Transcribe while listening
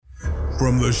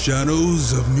From the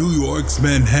shadows of New York's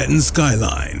Manhattan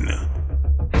skyline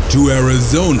to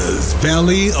Arizona's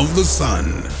Valley of the Sun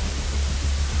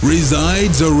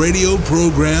resides a radio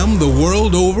program the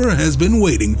world over has been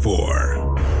waiting for.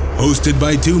 Hosted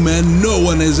by two men no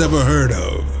one has ever heard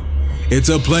of. It's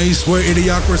a place where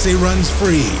idiocracy runs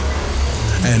free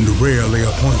and rarely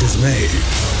a point is made.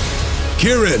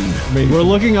 Kieran. We're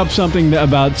looking up something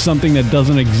about something that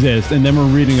doesn't exist, and then we're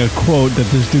reading a quote that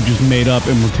this dude just made up,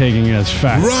 and we're taking it as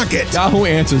fact. Rocket. Yahoo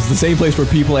Answers, the same place where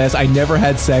people ask, I never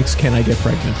had sex, can I get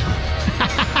pregnant?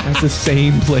 That's the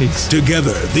same place.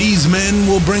 Together, these men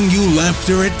will bring you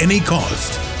laughter at any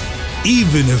cost,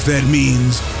 even if that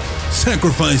means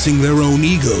sacrificing their own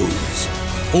egos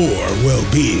or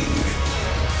well-being.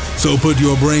 So put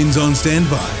your brains on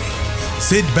standby,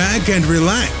 sit back and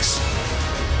relax.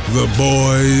 The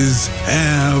boys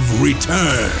have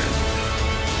returned.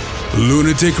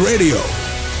 Lunatic Radio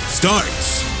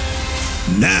starts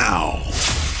now.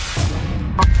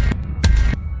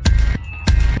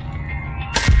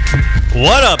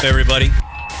 What up, everybody?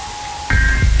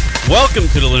 Welcome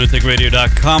to the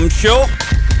lunaticradio.com show.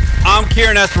 I'm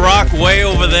Kieran S. Rock, way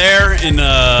over there in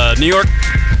New York.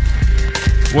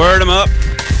 Word 'em up.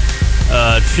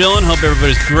 Chilling. Hope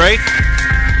everybody's great.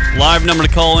 Live number to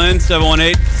call in,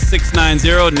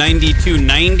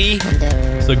 718-690-9290.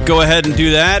 So go ahead and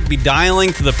do that. Be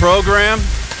dialing to the program.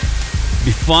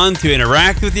 Be fun to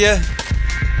interact with you.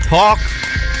 Talk.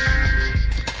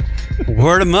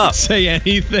 Word 'em up. Say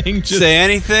anything. Say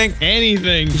anything.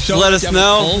 Anything. Just let us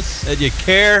know that you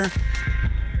care.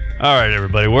 All right,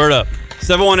 everybody. Word up.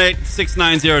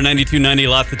 718-690-9290.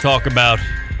 Lots to talk about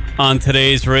on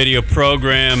today's radio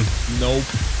program. Nope.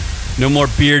 No more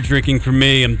beer drinking for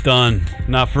me. I'm done.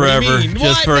 Not forever.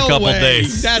 Just for a couple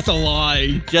days. That's a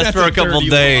lie. Just for a couple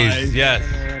days. Yes.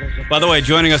 By the way,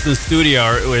 joining us in the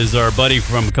studio is our buddy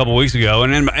from a couple weeks ago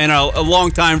and a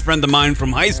longtime friend of mine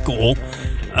from high school,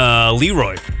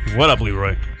 Leroy. What up,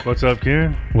 Leroy? What's up,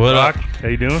 Kieran? What Rock? up? How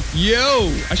you doing? Yo,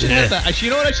 I should have that. You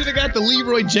know what? I should have got the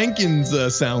Leroy Jenkins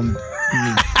sound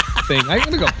thing. I'm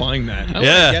gonna go find that. I don't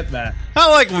get that.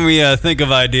 I like when we think of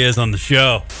ideas on the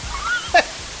show.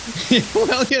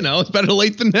 Well, it's better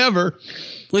late than never.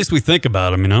 At least we think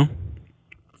about them,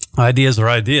 Ideas are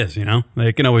ideas,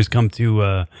 They can always come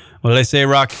to, what did I say,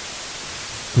 Rock?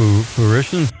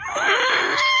 Fruition?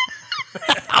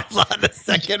 Hold on a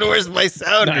second. Where's my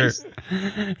sounder? Nice.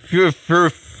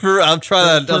 I'll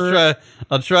try that.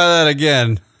 I'll try that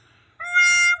again.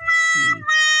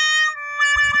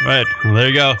 Right. Well, there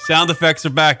you go. Sound effects are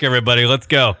back, everybody. Let's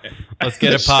go. Let's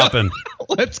get it popping.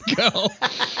 Let's go.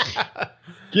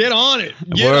 Get on it.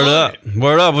 Word up.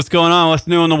 Word up. What's going on? What's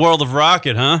new in the world of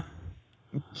Rocket, huh?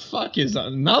 Fuck is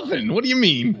nothing. What do you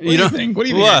mean? What do you think? What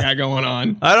do you think I got going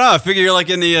on? I don't know. I figure you're like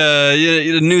in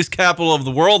the news capital of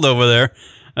the world over there.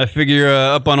 I figure you're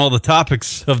up on all the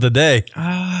topics of the day.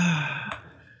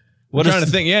 I'm trying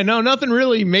to think. Yeah, no, nothing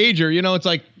really major. It's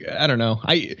like, I don't know.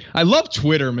 I love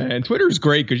Twitter, man. Twitter is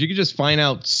great because you can just find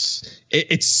out.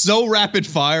 It's so rapid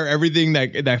fire, everything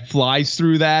that flies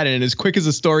through that. And as quick as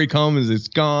a story comes, it's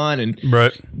gone. And,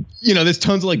 right. There's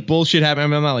tons of like bullshit happening. I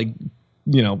mean, I'm not like,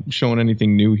 showing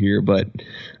anything new here. But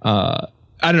I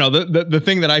don't know. The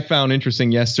thing that I found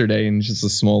interesting yesterday, and just a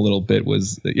small little bit,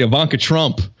 was Ivanka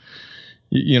Trump.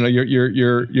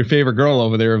 Your favorite girl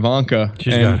over there, Ivanka,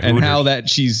 and how that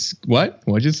she's what?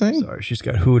 What'd you say? Sorry, she's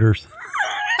got hooters.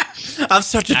 I'm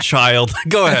such a child.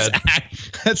 Go ahead.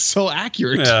 That's so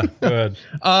accurate. Yeah, go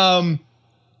ahead.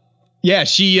 Yeah,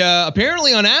 she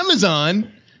apparently on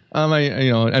Amazon.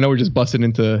 I know we're just busting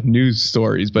into news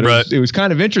stories, but it was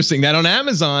kind of interesting that on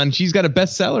Amazon she's got a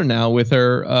bestseller now with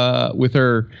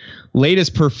her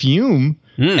latest perfume,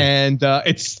 and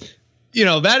it's.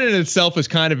 That in itself is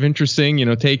kind of interesting,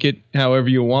 take it however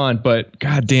you want, but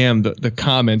goddamn, the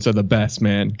comments are the best,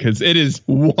 man, because it is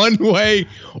one way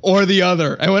or the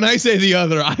other. And when I say the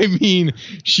other, I mean,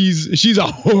 she's a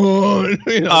whore.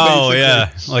 Oh,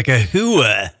 yeah. Like a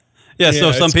hooah. Yeah,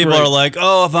 so some people are like,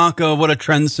 oh, Ivanka, what a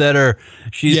trendsetter.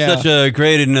 She's such a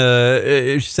great,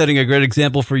 she's setting a great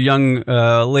example for young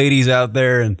ladies out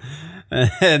there. And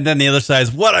then the other side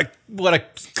is, what a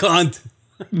cunt.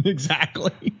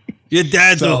 Exactly. Your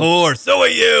dad's a whore. So are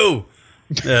you.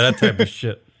 Yeah, that type of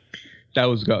shit. That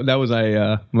was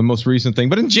my most recent thing.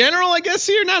 But in general, I guess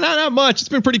here, not much. It's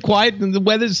been pretty quiet, and the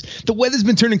weather's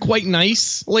been turning quite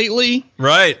nice lately.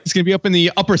 Right. It's gonna be up in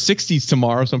the upper 60s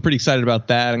tomorrow, so I'm pretty excited about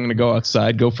that. I'm gonna go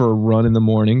outside, go for a run in the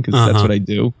morning because that's what I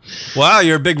do. Wow,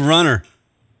 you're a big runner.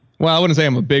 Well, I wouldn't say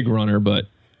I'm a big runner, but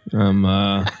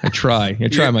I try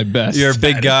my best. You're a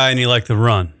big guy and you like to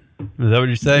run. Is that what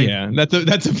you say? Yeah,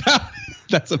 that's about.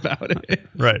 That's about it.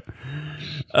 Right.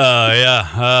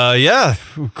 Yeah.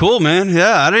 Cool, man.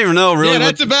 Yeah, I don't even know really. Yeah,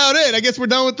 that's about it. I guess we're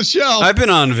done with the show. I've been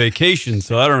on vacation,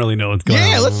 so I don't really know what's going on.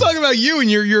 Yeah, let's talk about you and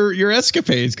your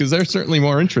escapades, because they're certainly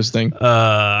more interesting.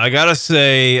 I gotta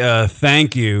say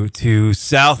thank you to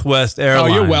Southwest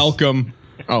Airlines. Oh, you're welcome.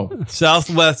 Oh,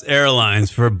 Southwest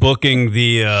Airlines for booking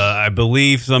the, I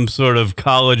believe, some sort of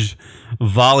college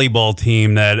volleyball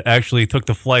team that actually took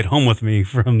the flight home with me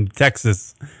from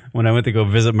Texas when I went to go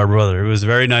visit my brother. It was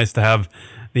very nice to have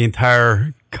the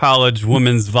entire college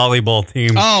women's volleyball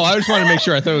team. Oh, I just wanted to make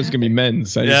sure. I thought it was going to be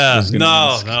men's.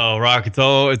 No, Rock. It's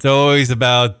always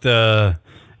about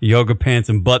yoga pants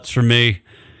and butts for me.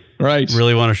 Right.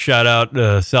 Really want to shout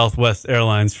out Southwest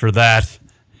Airlines for that.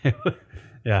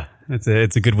 Yeah,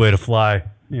 it's a good way to fly.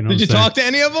 You know, did you talk to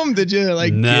any of them? Did you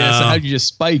like? No. Yeah, so how did you just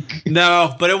spike?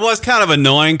 No, but it was kind of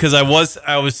annoying because I was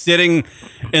sitting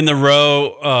in the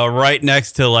row right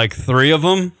next to like 3 of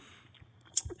them,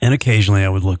 and occasionally I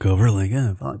would look over like,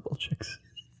 yeah, volleyball chicks.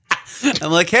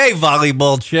 I'm like, hey,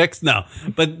 volleyball chicks. No,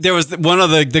 but there was one of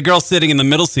the girl sitting in the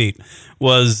middle seat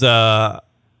was on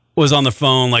the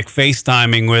phone like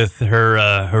FaceTiming with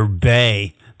her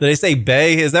bae. Did I say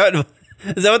bae? Is that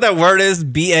what that word is?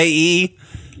 BAE.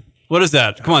 What is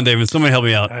that? Come on, David. Somebody help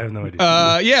me out. I have no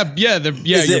idea.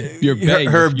 Your bae.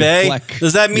 Her bae?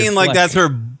 Does that mean like that's her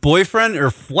boyfriend or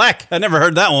fleck? I never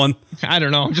heard that one. I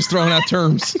don't know. I'm just throwing out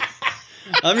terms.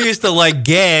 I'm used to like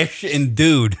gash and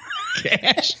dude.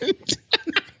 Gash.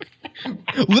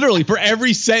 Literally, for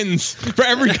every sentence, for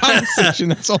every conversation,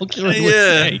 that's all Kieran would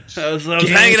say. I was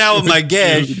hanging out with my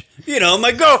gash. You know,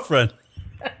 my girlfriend.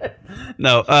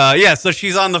 No, so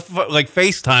she's on the like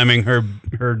FaceTiming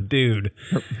her dude,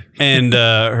 and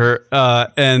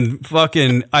and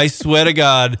fucking, I swear to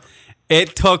God,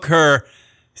 it took her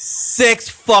 6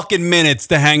 fucking minutes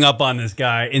to hang up on this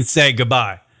guy and say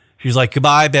goodbye. She's like,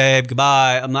 goodbye, babe,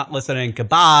 goodbye. I'm not listening.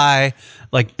 Goodbye,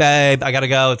 like, babe, I gotta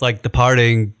go. It's like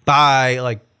departing. Bye,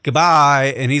 like,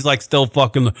 goodbye. And he's like still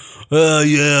fucking, oh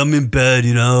yeah, I'm in bed,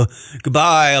 you know.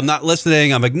 Goodbye, I'm not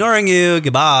listening. I'm ignoring you.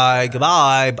 Goodbye.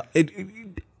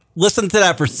 Listen to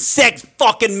that for 6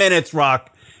 fucking minutes,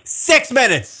 Rock. 6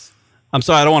 minutes. I'm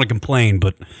sorry, I don't want to complain,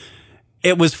 but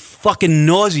it was fucking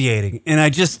nauseating. And I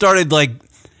just started like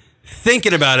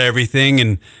thinking about everything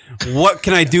and what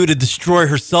can I do to destroy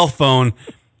her cell phone?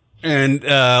 And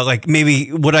like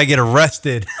maybe would I get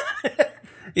arrested?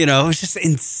 You know, it was just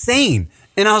insane.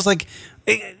 And I was like,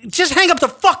 just hang up the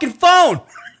fucking phone.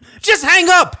 Just hang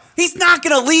up. He's not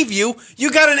going to leave you.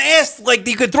 You got an ass like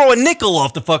you could throw a nickel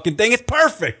off the fucking thing. It's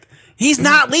perfect. He's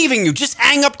not leaving you. Just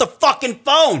hang up the fucking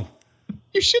phone.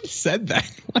 You should have said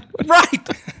that. Right.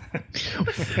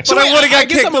 So I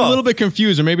guess I'm a little bit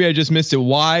confused, or maybe I just missed it.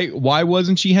 Why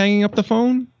wasn't she hanging up the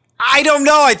phone? I don't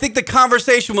know. I think the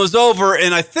conversation was over,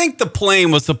 and I think the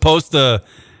plane was supposed to,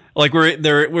 like, we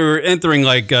were entering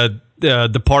like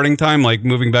departing time, like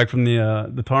moving back from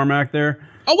the tarmac there.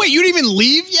 Oh wait, you didn't even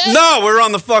leave yet? No, we're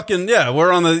on the fucking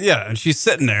and she's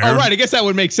sitting there. Oh right, I guess that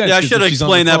would make sense. Yeah, I should have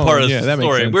explained that part of the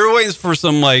story. We were waiting for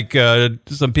some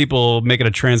some people making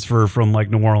a transfer from like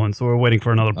New Orleans, so we're waiting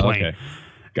for another plane. Okay.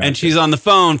 Gotcha. And she's on the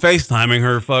phone FaceTiming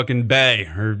her fucking bae,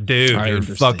 her dude, her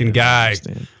fucking guy,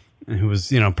 who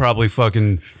was probably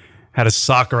fucking had a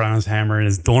sock around his hammer in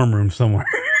his dorm room somewhere.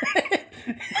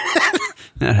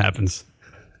 That happens.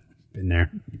 Been there.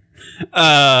 But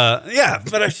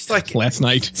I was just like last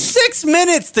night. 6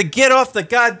 minutes to get off the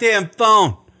goddamn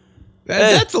phone.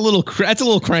 That's a little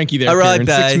cranky there. All right,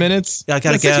 6 minutes. I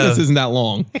gotta go. 6 minutes isn't that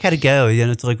long. I gotta go.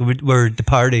 It's like we're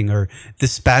departing or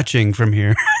dispatching from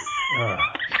here.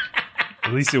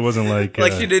 At least it wasn't like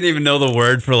she didn't even know the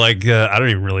word for I don't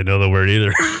even really know the word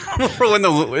either. For when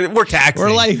we're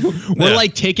taxiing. We're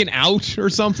like taken out or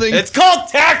something. It's called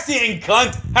taxiing,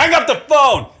 cunt. Hang up the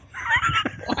phone.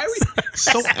 Why are we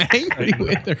so angry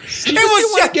with her? She it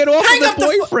was just get off of the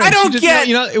boyfriend. I don't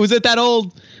get. Was it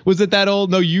that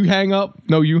old? No, you hang up.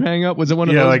 No, you hang up. Was it one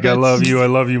of those? Yeah, like bits? I love you. I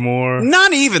love you more.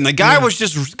 Not even. The guy was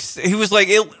just. He was like.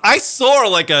 I saw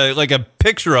like a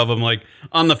picture of him like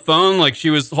on the phone. Like she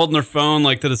was holding her phone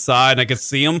like to the side, and I could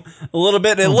see him a little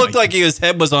bit. It looked like his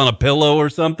head was on a pillow or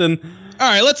something. All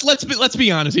right, let's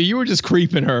be honest here. You were just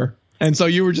creeping her, and so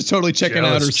you were just totally checking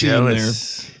out her scene there.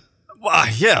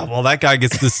 Well, that guy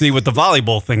gets to see what the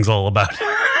volleyball thing's all about.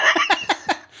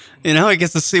 He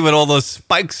gets to see what all those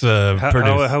spikes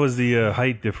produce. How was the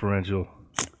height differential?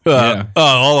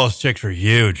 All those chicks were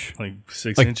huge. Like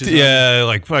 6 inches? Yeah,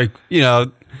 like I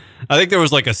think there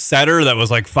was like a setter that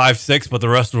was like 5'6", but the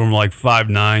rest of them were like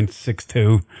 5'9",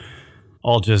 6'2",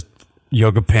 all just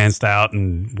yoga pantsed out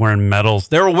and wearing medals.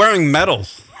 They were wearing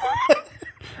medals.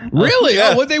 Really?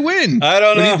 Yeah. Oh, what'd they win? I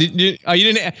don't know. You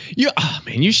didn't.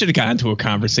 Man, you should have gotten into a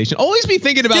conversation. Always be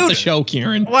thinking about the show,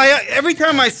 Kieran. Well, every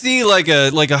time I see like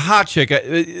a hot chick,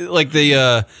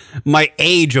 my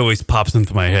age always pops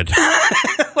into my head.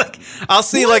 Like I'll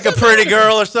see like a pretty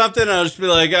girl or something, and I'll just be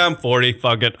like, I'm 40.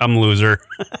 Fuck it, I'm a loser.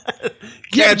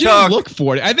 Yeah, you don't look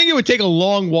for it. I think it would take a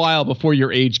long while before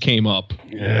your age came up.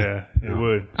 Yeah, it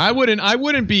would. I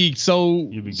wouldn't be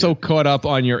so caught up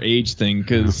on your age thing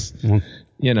because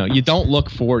you don't look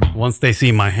 40. Once they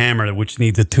see my hammer, which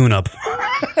needs a tune-up,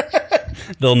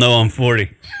 they'll know I'm 40.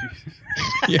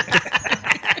 Yeah.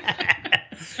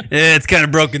 Yeah, it's kind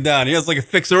of broken down. He has like a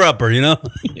fixer-upper, you know?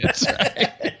 That's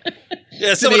right.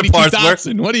 Yeah, some of the parts work.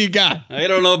 What do you got? I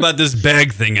don't know about this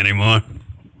bag thing anymore.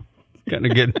 Kind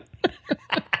of good.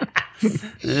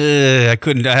 I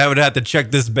couldn't. I would have to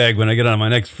check this bag when I get on my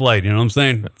next flight. You know what I'm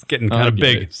saying? It's getting kind of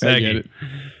big, saggy.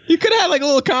 You could have like a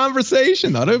little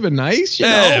conversation. That would have been nice. You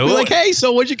know? Be like, hey,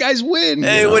 so what'd you guys win?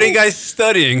 Hey, what are you guys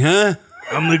studying, huh?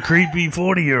 I'm the creepy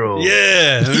 40-year-old.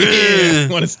 Yeah.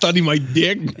 Want to study my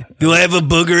dick? Do I have a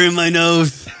booger in my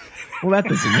nose? Well, that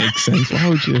doesn't make sense. Why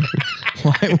would you?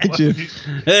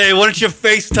 Hey, why don't you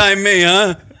FaceTime me,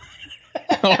 huh?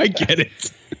 Oh, I get it.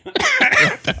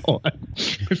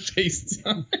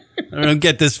 FaceTime. I don't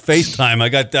get this FaceTime.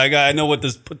 I know what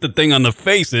this put the thing on the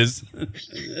face is.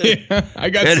 Yeah, I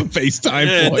got some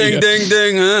FaceTime for you. Ding, ding,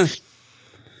 ding, huh?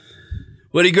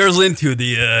 What are you girls into?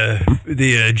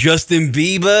 The Justin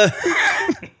Bieber?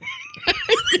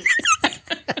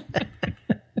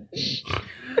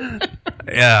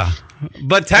 Yeah.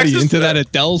 But Texas, are you into that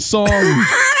Adele song?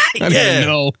 I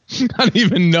don't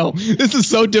even know. This is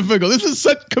so difficult.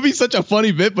 Could be such a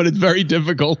funny bit, but it's very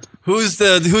difficult. Who's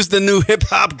the new hip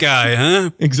hop guy, huh?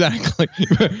 Exactly.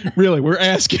 Really, we're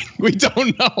asking. We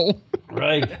don't know.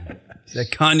 Right. Is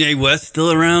that Kanye West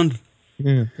still around?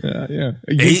 Yeah. You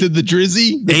into the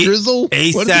Drizzy? The Drizzle?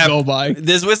 ASAP. What does it go by?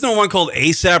 Wasn't one called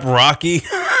ASAP Rocky?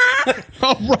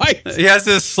 Oh, right. He has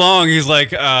this song. He's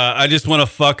like, I just want to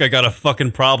fuck. I got a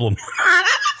fucking problem.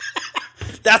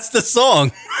 That's the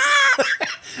song.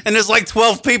 And there's like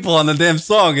 12 people on the damn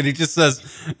song. And he just says,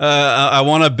 I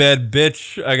want a bad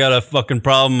bitch. I got a fucking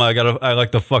problem. I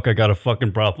like to fuck. I got a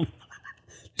fucking problem.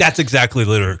 That's exactly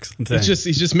the lyrics.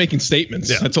 He's just making statements.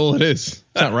 Yeah. That's all it is.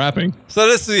 It's not rapping. So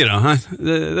this is,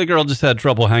 the girl just had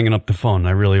trouble hanging up the phone.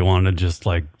 I really wanted to just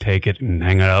like take it and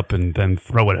hang it up and then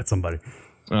throw it at somebody.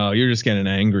 Oh, you're just getting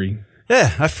angry.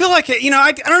 Yeah, I feel like it,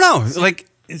 I don't know. Like,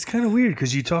 it's kind of weird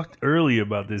because you talked earlier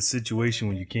about this situation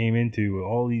when you came into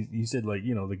all these. You said like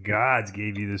the gods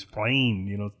gave you this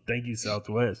plane. Thank you,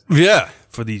 Southwest. Yeah,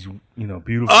 for these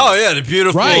beautiful. Oh yeah, the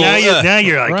beautiful. Right now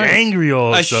you're like angry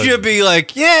all of a sudden. I should be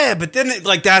like but then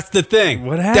that's the thing.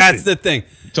 What happened? That's the thing.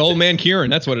 It's old man Kieran.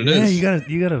 That's what it is. Yeah,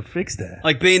 you gotta fix that.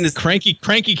 Like being this cranky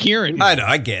Kieran. I know,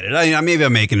 I get it. Maybe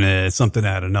I'm making something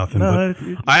out of nothing. No,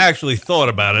 but I actually thought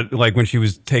about it. Like when she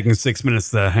was taking 6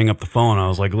 minutes to hang up the phone, I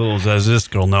was like, little does this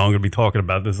girl know I'm going to be talking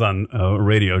about this on a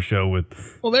radio show with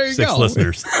there you 6 go.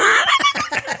 listeners.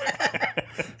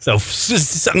 So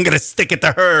I'm going to stick it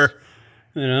to her.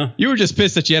 You were just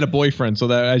pissed that she had a boyfriend, so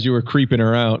that as you were creeping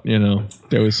her out,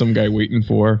 there was some guy waiting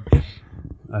for her.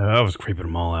 I was creeping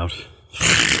them all out.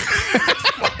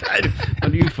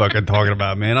 What are you fucking talking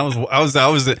about, man? I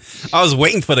was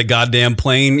waiting for the goddamn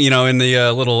plane, in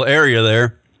the little area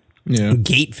there. Yeah.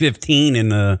 Gate 15 in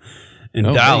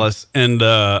Dallas, right.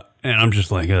 And I'm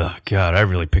just like, oh god, I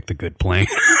really picked a good plane.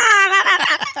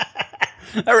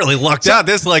 I really lucked out.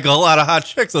 There's like a lot of hot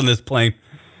chicks on this plane.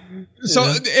 So,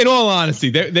 in all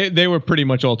honesty, they were pretty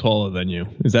much all taller than you.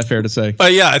 Is that fair to say?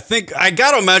 Yeah, I think I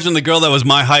got to imagine the girl that was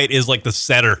my height is like the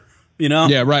setter.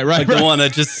 Yeah, right. Like the one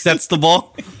that just sets the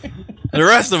ball. The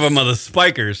rest of them are the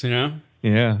spikers, Yeah.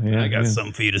 I got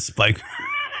some for you to spike.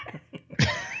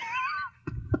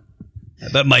 I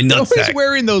bet my nutsack. Always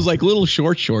wearing those like little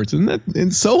short shorts, isn't that?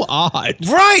 It's so odd.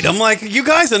 Right. I'm like, you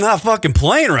guys are not fucking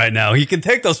playing right now. You can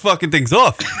take those fucking things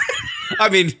off. I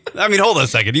mean, hold on a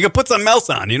second. You can put something else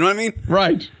on. You know what I mean?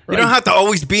 Right. You don't have to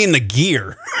always be in the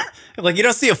gear. Like, you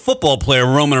don't see a football player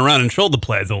roaming around in shoulder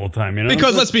pads all the time,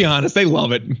 Because let's be honest, they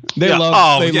love it. They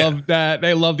love that.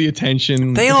 They love the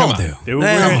attention. They all do. They were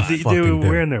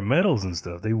wearing their medals and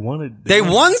stuff. They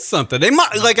won something. They might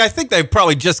I think they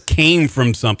probably just came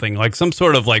from something, like some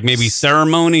sort of like maybe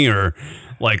ceremony or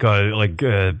like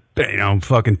a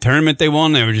fucking tournament they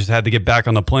won. They just had to get back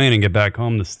on the plane and get back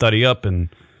home to study up and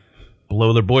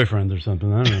blow their boyfriends or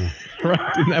something. I don't know.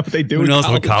 Right? Isn't that what they do? Who knows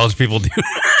what college people do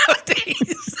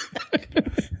nowadays?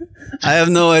 I have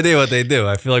no idea what they do.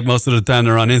 I feel like most of the time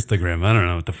they're on Instagram. I don't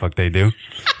know what the fuck they do.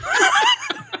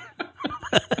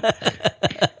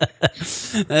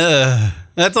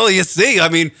 That's all you see. I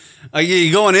mean,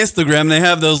 you go on Instagram, they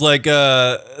have those like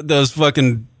those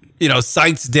fucking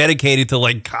sites dedicated to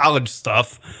like college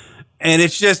stuff, and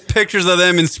it's just pictures of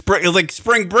them in spring. Like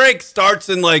spring break starts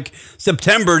in like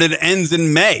September and it ends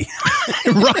in May.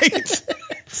 Right.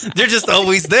 They're just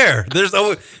always there. There's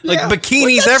always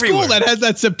bikinis everywhere. School that has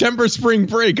that September spring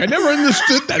break. I never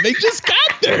understood that. They just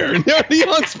got there and they're already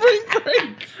on spring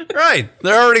break. Right.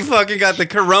 They're already fucking got the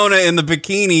Corona in the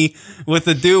bikini with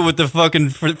the dude with the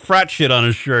fucking frat shit on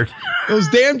his shirt. Those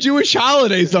damn Jewish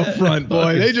holidays up front,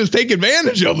 boy. They just take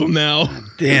advantage of them now.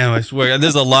 Damn, I swear.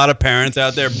 There's a lot of parents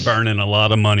out there burning a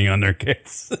lot of money on their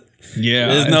kids. Yeah.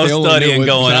 There's no studying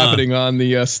going on. Happening on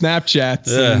the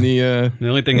Snapchats and the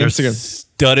only thing they're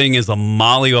studying is a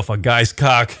molly off a guy's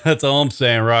cock. That's all I'm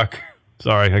saying, Rock.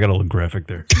 Sorry, I got a little graphic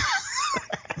there.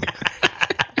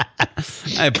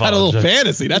 I apologize. Had a little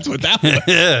fantasy. That's what that was.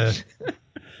 Yeah.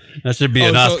 That should be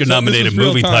an Oscar-nominated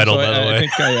movie title, by the way.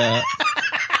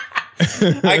 I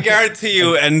think I guarantee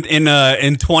you, in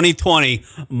 2020,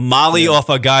 Molly off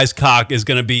a guy's cock is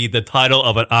going to be the title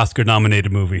of an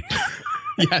Oscar-nominated movie.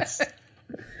 Yes.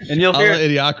 And you'll hear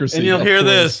Idiocracy. And you'll hear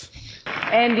this.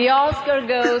 And the Oscar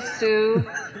goes to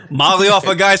Molly off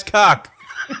a guy's cock.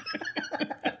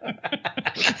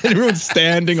 Everyone's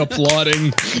standing,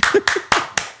 applauding.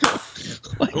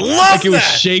 Like it was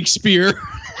Shakespeare.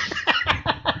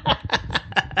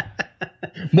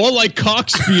 More like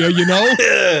Cockspear, you know?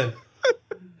 Yeah.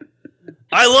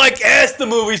 I like Ass the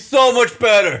movie so much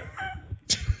better.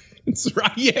 That's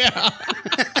right, yeah.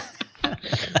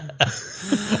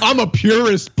 I'm a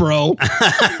purist, bro.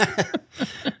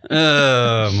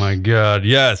 Oh my God!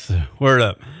 Yes, word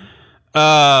up.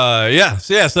 Yeah.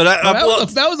 So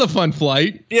that was a fun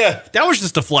flight. Yeah, that was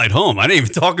just a flight home. I didn't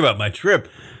even talk about my trip.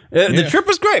 The trip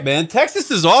was great, man.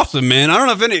 Texas is awesome, man. I don't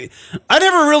know if I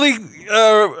never really,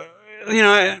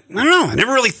 I don't know. I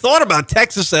never really thought about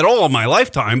Texas at all in my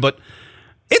lifetime, but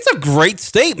it's a great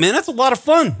state, man. That's a lot of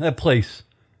fun. That place.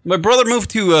 My brother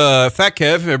moved to Fat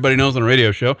Kev. Everybody knows on the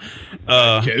radio show.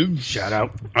 Kev, shout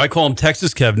out. I call him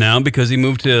Texas Kev now because he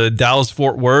moved to Dallas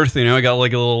Fort Worth. I got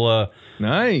like a little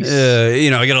nice.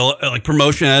 I got a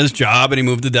promotion at his job, and he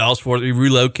moved to Dallas Fort. He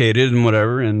relocated and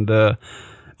whatever. And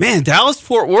man, Dallas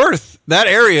Fort Worth, that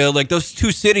area, like those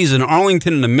two cities, and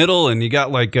Arlington in the middle, and you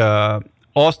got like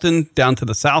Austin down to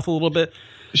the south a little bit.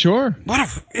 Sure.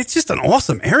 It's just an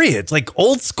awesome area. It's like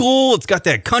old school. It's got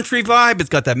that country vibe. It's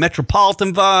got that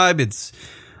metropolitan vibe. It's,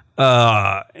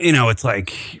 it's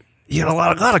like, a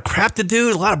lot of crap to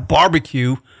do, a lot of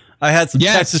barbecue. I had some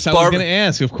Texas barbecue. I was going to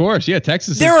ask, of course. Yeah,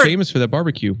 Texas is famous for that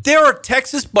barbecue. There are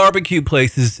Texas barbecue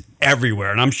places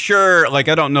everywhere. And I'm sure, I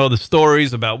don't know the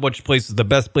stories about which place is the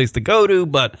best place to go to,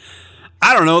 but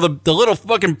I don't know. The little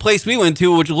fucking place we went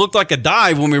to, which looked like a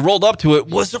dive when we rolled up to it,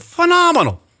 was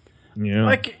phenomenal. Yeah,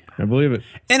 I believe it.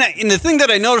 And the thing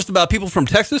that I noticed about people from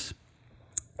Texas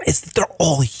is that they're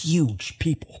all huge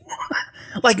people.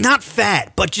 Not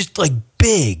fat, but just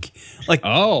big.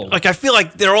 I feel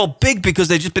like they're all big because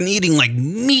they've just been eating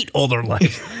meat all their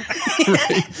life.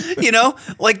 Right.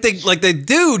 The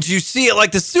dudes you see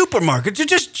at the supermarkets are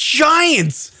just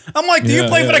giants. I'm like, do you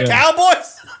play for the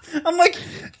Cowboys? I'm like,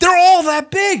 they're all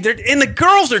that big. And the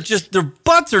girls are just, their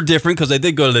butts are different because they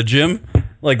did go to the gym.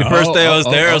 The first day I was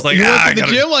there, I was like, you went to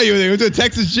the gym while you were there. You went to a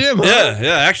Texas gym, huh?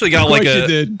 Yeah. I actually got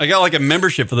I got a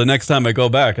membership for the next time I go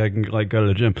back. I can go to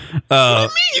the gym. What do you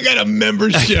mean you got a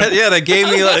membership? Yeah, they gave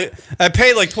me I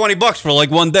paid $20 for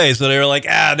 1 day. So they were like,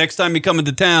 next time you come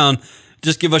into town,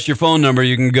 just give us your phone number.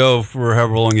 You can go for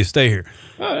however long you stay here.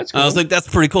 Oh, that's cool. I was like, that's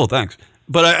pretty cool. Thanks.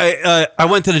 But I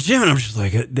went to the gym and I'm just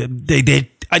like,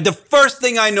 the first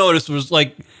thing I noticed was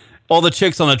all the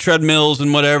chicks on the treadmills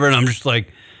and whatever. And I'm just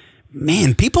like,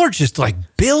 man, people are just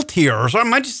built here, or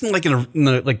am I just in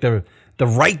the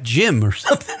right gym or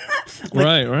something?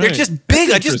 Right. They're just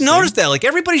big. I just noticed that.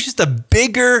 Everybody's just a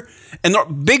bigger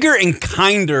and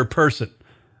kinder person.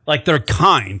 They're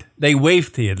kind. They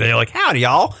wave to you. They're like, howdy,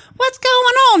 y'all. What's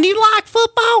going on? You like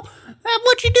football?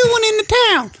 What you doing in the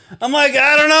town? I'm like,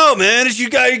 I don't know, man. You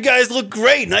guys look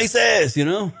great. Nice ass,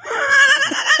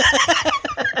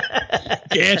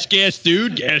 Gas,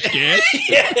 dude. Gas.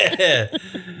 Yeah.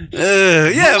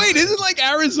 Wait, isn't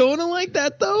Arizona like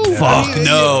that though? Fuck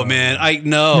no, man. I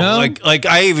know. No?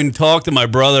 I even talked to my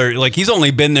brother. He's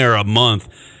only been there a month,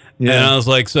 and I was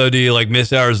like, "So do you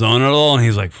miss Arizona at all?" And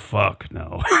he's like, "Fuck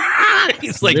no."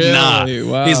 He's like, really?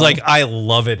 Nah. Wow. He's like, I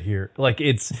love it here.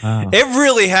 It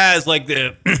really has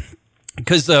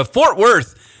because Fort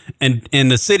Worth and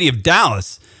the city of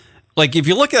Dallas. If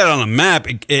you look at it on a map,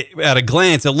 at a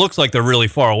glance, it looks like they're really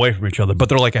far away from each other, but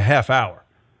they're a half hour.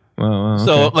 Oh, okay.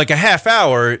 So like a half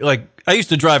hour, like I used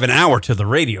to drive an hour to the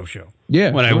radio show.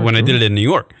 Yeah, when I did it in New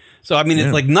York. So I mean,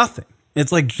 it's like nothing.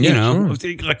 It's like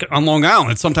like on Long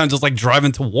Island. Sometimes it's like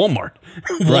driving to Walmart.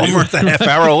 Walmart's a half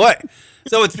hour away.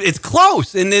 So it's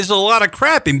close, and there's a lot of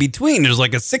crap in between. There's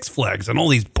like a Six Flags and all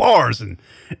these bars,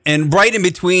 and right in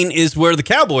between is where the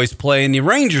Cowboys play and the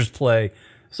Rangers play.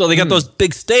 So they got those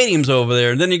big stadiums over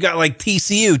there. And then you got like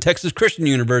TCU, Texas Christian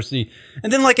University.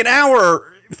 And then like an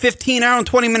hour, 15 hour and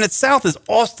 20 minutes south is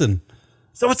Austin.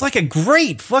 So it's like a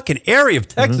great fucking area of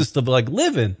Texas to like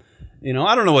live in. You know,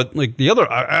 I don't know what like the other,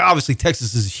 obviously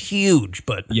Texas is huge,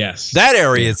 but yes, that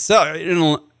area itself,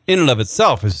 in and of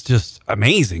itself is just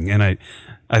amazing. And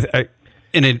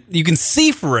you can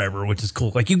see forever, which is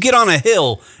cool. Like you get on a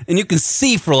hill and you can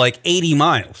see for like 80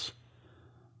 miles.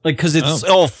 Like, cause it's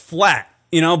all flat.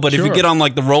 You know, but if you get on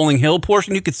like the rolling hill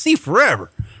portion, you could see forever.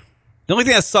 The only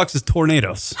thing that sucks is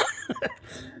tornadoes.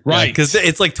 Right. Because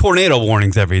it's like tornado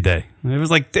warnings every day. It was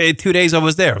like 2 days I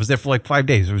was there. I was there for like 5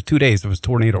 days. It was 2 days. There was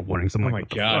tornado warnings. I'm oh like,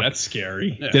 my God, that's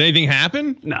scary. Yeah. Did anything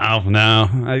happen? No.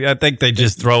 I think they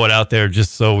just throw it out there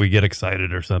just so we get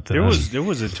excited or something. There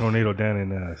was a tornado down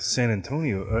in San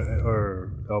Antonio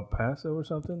or El Paso or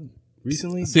something.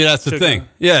 Recently, see that's the thing.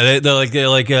 Yeah, they don't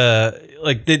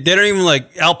even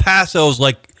like El Paso's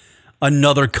like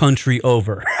another country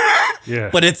over.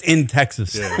 Yeah, but it's in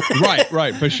Texas. Yeah.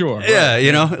 right, for sure. Yeah,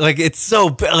 you know, like it's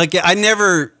so like I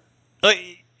never.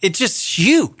 It's just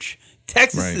huge.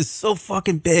 Texas is so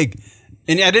fucking big,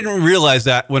 and I didn't realize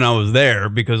that when I was there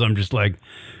because I'm just like.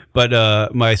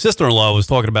 But my sister-in-law was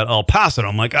talking about El Paso. And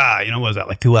I'm like, you know, what is that,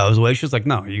 like 2 hours away? She's like,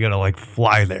 no, you got to like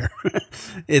fly there.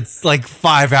 It's like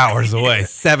 5 hours away,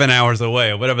 7 hours away,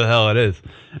 or whatever the hell it is.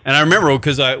 And I remember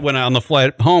because I went on the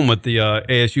flight home with the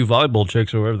ASU volleyball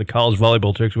chicks or whatever, the college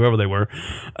volleyball chicks, whoever they were.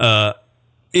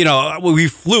 You know, we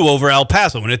flew over El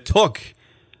Paso and it took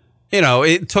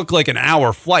like an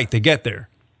hour flight to get there.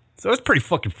 So it's pretty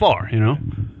fucking far, you know?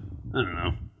 I don't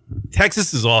know.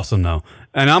 Texas is awesome, though.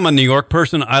 And I'm a New York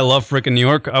person. I love freaking New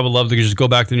York. I would love to just go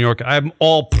back to New York. I'm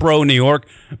all pro New York,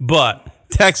 but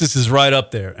Texas is right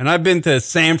up there. And I've been to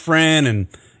San Fran and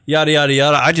yada, yada,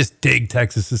 yada. I just dig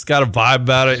Texas. It's got a vibe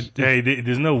about it. Hey,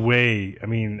 there's no way. I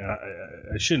mean,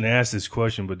 I shouldn't ask this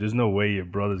question, but there's no way your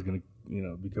brother's going to, you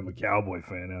know, become a Cowboy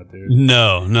fan out there.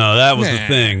 No, that was the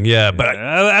thing. Yeah, but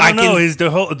I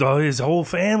don't know. His whole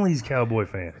family's Cowboy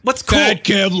fan. What's cool? Fat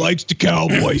Kev likes the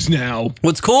Cowboys now.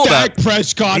 What's cool Dak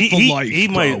Prescott for life. He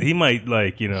might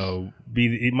like, you know,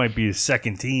 it might be his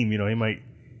second team. You know, he might,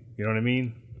 you know what I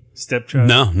mean? Stepchild.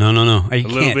 No. You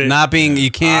can't. Not being. You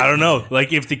can't. I don't know.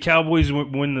 Like if the Cowboys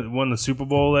won the Super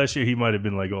Bowl last year, he might have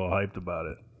been like all hyped about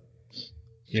it.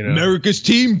 You know? America's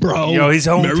team, bro. Yo, his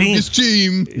home America's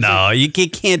team. No, you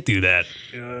can't do that.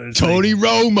 Tony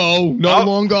Romo, no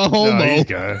longer homo.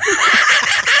 No,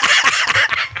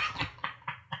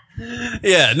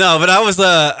 yeah, no, but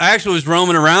I actually was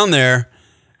roaming around there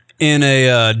in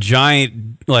a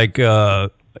giant like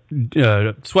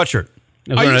sweatshirt.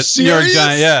 Are you serious?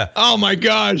 Yeah. Oh my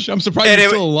gosh, I'm surprised you're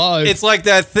still alive. It's like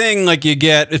that thing like you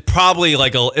get. It's probably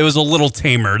like it was a little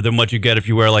tamer than what you get if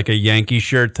you wear like a Yankee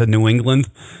shirt to New England.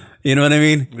 You know what I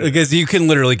mean? Yeah. Because you can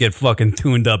literally get fucking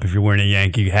tuned up if you're wearing a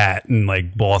Yankee hat in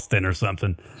like Boston or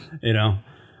something. You know,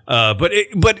 but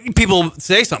people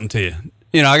say something to you.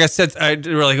 You know, like I said,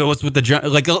 they were like, "What's with the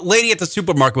Giant?" Like a lady at the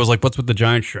supermarket was like, "What's with the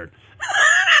Giant shirt?"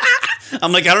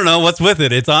 I'm like, I don't know what's with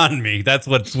it. It's on me. That's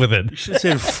what's with it. You should have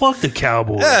said, fuck the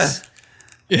Cowboys.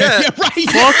 Yeah, right.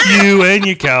 Fuck you and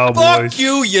your Cowboys. Fuck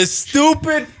you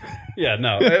stupid. Yeah,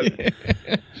 no.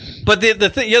 But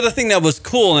the other thing that was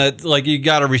cool and that like you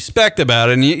got to respect about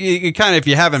it, and you kind of, if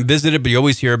you haven't visited, but you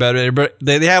always hear about it, but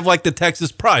they have like the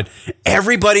Texas pride.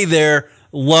 Everybody there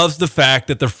loves the fact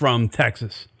that they're from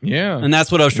Texas. Yeah. And that's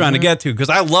what I was trying to get to, because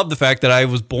I love the fact that I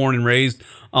was born and raised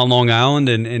on Long Island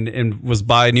and was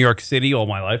by New York City all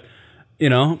my life, you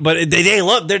know. But they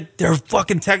love they're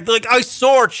fucking tech. Like I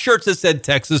saw shirts that said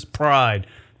Texas Pride,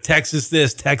 Texas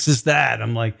this, Texas that.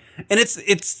 I'm like, and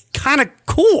it's kind of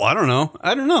cool. I don't know.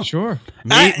 Sure.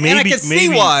 And I can see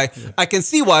why. I can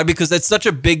see why, because it's such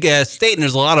a big state and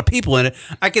there's a lot of people in it.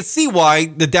 I can see why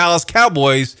the Dallas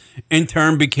Cowboys in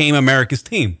turn became America's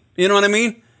team. You know what I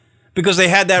mean? Because they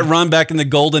had that run back in the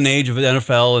golden age of the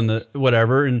NFL and the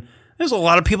whatever, and there's a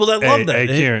lot of people that love that. Hey,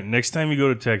 Karen, next time you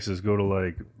go to Texas, go to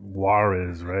like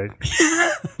Juarez, right?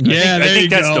 I think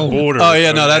that's the border. Oh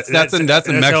yeah, no, that's in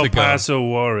Mexico. El Paso,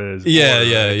 Juarez.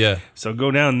 Yeah. So go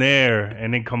down there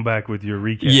and then come back with your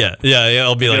recap. Yeah.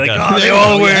 I'll be like that. Oh, they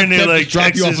all wearing their like drop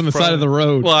Texas you off on the side of the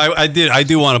road. Well, I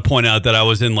do want to point out that I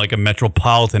was in like a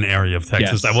metropolitan area of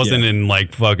Texas. Yes, I wasn't in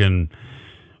like fucking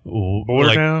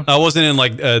Border town? I wasn't in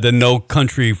like the No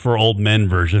Country for Old Men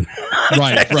version.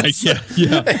 Right. Yeah.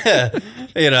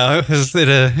 You know, it was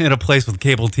in a place with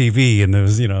cable TV, and there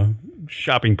was, you know,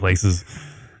 shopping places.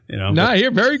 You know, I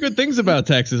hear very good things about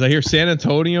Texas. I hear San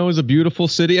Antonio is a beautiful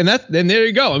city, and there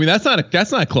you go. I mean, that's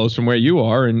not close from where you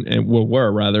are, and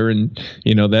were rather, and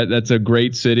you know that's a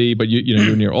great city. But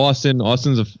you're near Austin.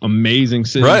 Austin's an amazing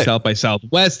city. Right. South by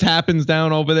Southwest happens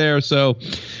down over there. So,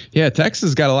 yeah,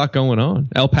 Texas got a lot going on.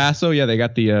 El Paso, yeah, they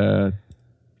got the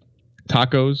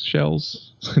tacos,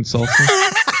 shells, and salsa.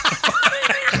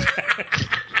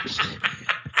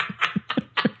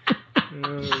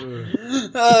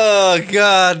 Oh,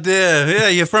 God damn. Yeah,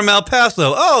 you're from El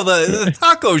Paso. Oh, the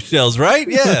taco shells, right?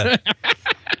 Yeah.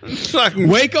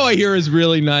 Waco, I hear, is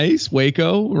really nice.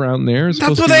 Waco, around there.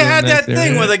 That's where they had that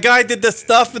thing where the guy did the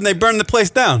stuff and they burned the place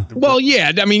down. Well,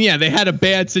 yeah. I mean, yeah, they had a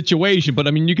bad situation, but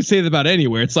I mean, you could say that about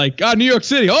anywhere. It's like, New York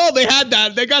City. Oh, they had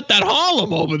that. They got that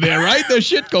Harlem over there, right? Their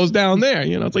shit goes down there.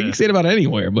 You know, it's like you can say it about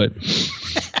anywhere, but,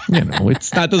 you know,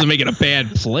 doesn't make it a bad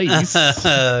place.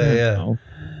 Yeah.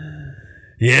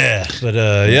 Yeah,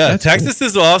 but Texas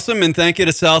is awesome, and thank you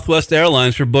to Southwest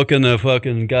Airlines for booking the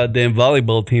fucking goddamn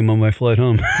volleyball team on my flight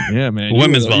home. Yeah, man.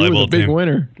 Women's volleyball big team.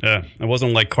 Winner. Yeah, it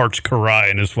wasn't like Karch Karai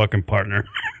and his fucking partner.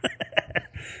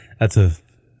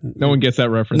 No one gets that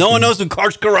reference. No one knows who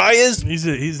Karch Karai is? He's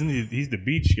the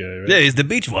beach guy, right? Yeah, he's the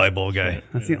beach volleyball guy.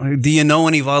 Do you know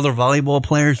any other volleyball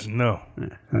players? No.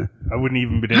 I wouldn't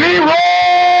even be there.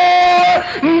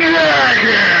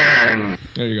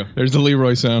 There you go. There's the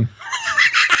Leroy sound.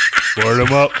 Word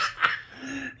him up.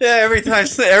 Yeah, every time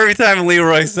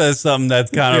Leroy says something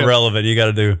that's kind of relevant, you got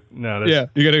to do. No, you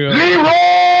got to go.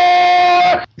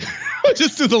 Leroy!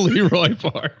 Just do the Leroy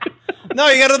part. No,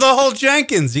 you got to do the whole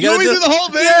Jenkins. You got to do the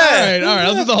whole thing? Yeah. All right,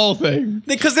 I'll do the whole thing.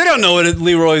 Because they don't know what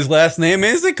Leroy's last name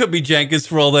is. It could be Jenkins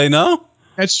for all they know.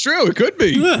 That's true. It could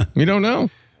be. Yeah. We don't know.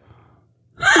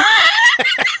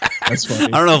 That's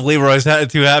funny. I don't know if Leroy's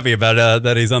too happy about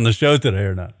that he's on the show today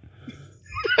or not.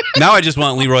 Now I just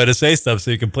want Leroy to say stuff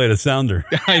so you can play the sounder.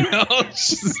 I know.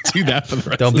 Just do that for the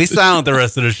rest. Don't be silent the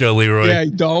rest of the show, Leroy. Yeah,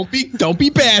 don't be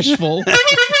bashful.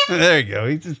 There you go.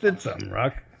 He just did something,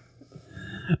 Rock.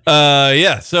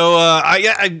 Yeah. So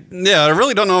I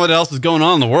really don't know what else is going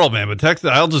on in the world, man. But Texas,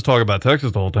 I'll just talk about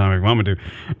Texas the whole time if you want me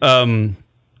to.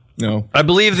 No, I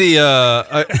believe no.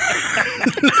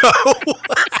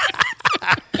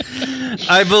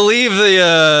 I believe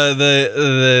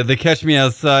the Catch Me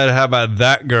Outside, How About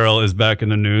That Girl is back in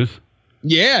the news.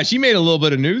 Yeah, she made a little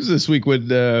bit of news this week with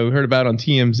we heard about on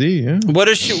TMZ. Yeah.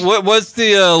 What's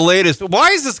the latest? Why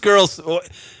is this girl?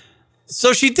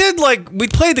 So she did we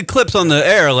played the clips on the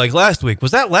air last week.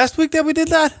 Was that last week that we did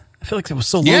that? I feel like it was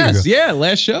so long ago. Yeah,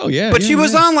 last show. Yeah, but she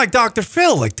was on Dr.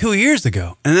 Phil 2 years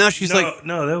ago, and now she's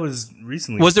no, that was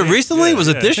recently. Was it recently? Yeah, was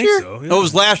it this year? So, yeah. Oh, it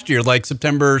was last year,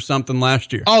 September or something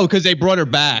last year. Oh, because they brought her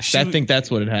back. I think that's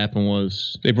what had happened.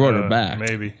 Was they brought her back?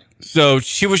 Maybe. So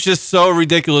she was just so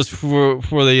ridiculous for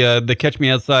the Catch Me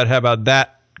Outside, How About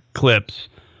That clips.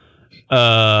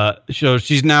 So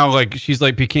she's now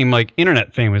became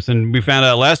internet famous, and we found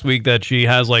out last week that she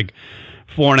has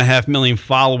 4.5 million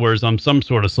followers on some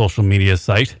sort of social media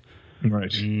site.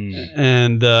 Right.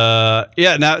 And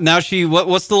now she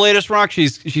what's the latest, Rock?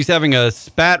 She's having a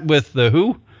spat with the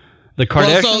who? The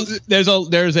Kardashians. Well, so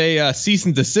there's a cease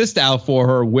and desist out for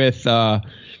her with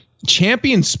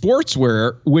Champion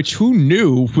Sportswear, which who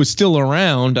knew was still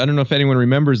around. I don't know if anyone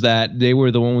remembers that. They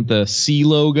were the one with the C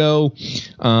logo,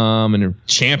 and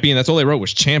Champion. That's all they wrote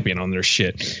was Champion on their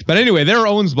shit. But anyway, they're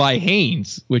owned by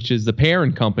Hanes, which is the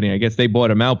parent company. I guess they bought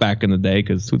them out back in the day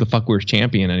because who the fuck wears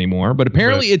Champion anymore? But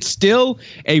apparently it's still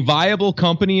a viable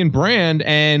company and brand,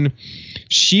 and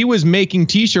she was making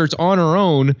T-shirts on her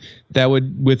own that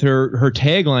would, with her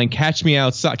tagline, "Catch me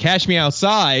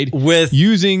outside," with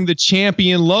using the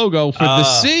Champion logo for the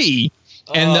C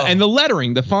and the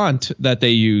lettering, the font that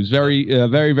they use, very,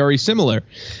 very similar.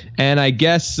 And I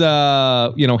guess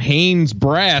Hanes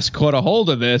Brass caught a hold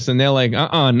of this, and they're like,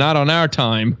 not on our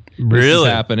time. Really? This is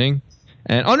happening.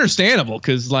 And understandable,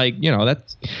 because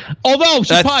that's. Although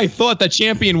she probably thought that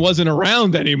Champion wasn't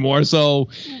around anymore, so.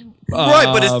 Right,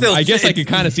 but it's still. I guess I could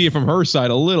kind of see it from her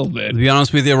side a little bit. To be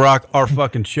honest with you, Rock, our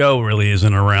fucking show really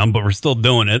isn't around, but we're still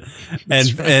doing it,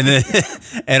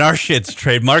 and our shit's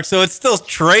trademarked, so it's still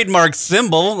trademark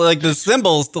symbol. The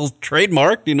symbol is still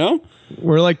trademarked,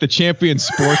 We're like the Champion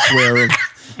Sportswear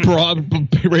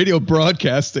of radio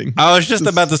broadcasting. I was just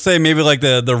about to say maybe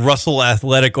the Russell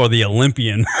Athletic or the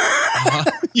Olympian.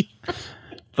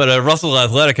 But Russell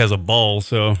Athletic has a ball,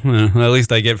 so at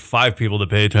least I get 5 people to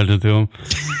pay attention to him.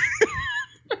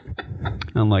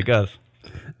 Unlike us.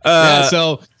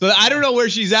 So I don't know where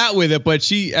she's at with it, but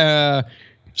she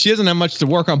doesn't have much to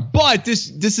work on. But this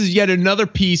is yet another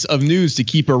piece of news to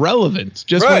keep her relevant.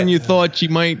 Just when you thought she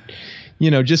might,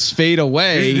 just fade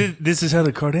away. This is how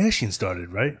the Kardashians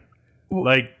started, right?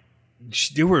 Like,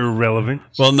 they were irrelevant.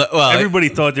 Well, everybody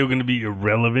thought they were going to be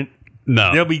irrelevant.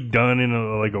 No, they'll be done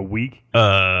in like a week.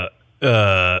 No.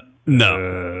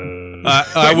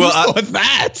 I will. What's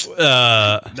that?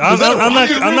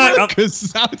 I'm not. Because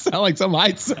that would sound like something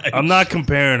I'd say. I'm not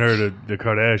comparing her to the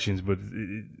Kardashians, but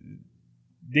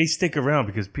they stick around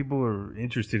because people are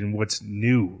interested in what's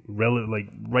new,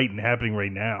 happening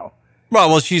right now.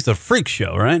 Well, she's a freak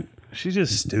show, right? She's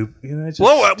just stupid.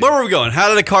 Where were we going? How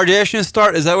did the Kardashians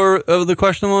start? Is that where the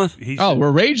question was?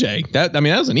 We're Ray J. That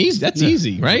was an easy. That's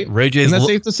easy, right? Ray J's. Isn't that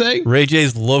safe to say? Ray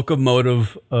J's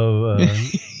locomotive of.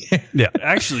 Yeah,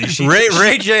 actually,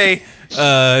 Ray J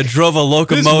drove a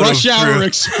locomotive. This Rush Hour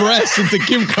Express into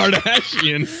Kim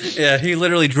Kardashian. Yeah, he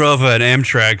literally drove an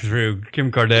Amtrak through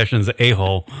Kim Kardashian's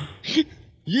a-hole.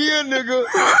 Yeah, nigga.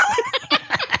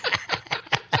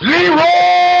 Leroy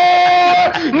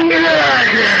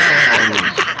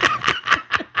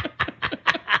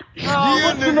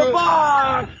what's in the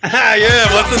box?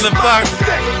 Yeah, what's in the box?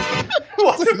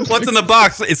 What's in the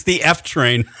box? It's the F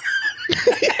train.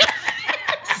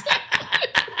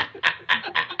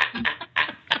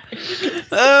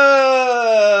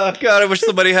 God, I wish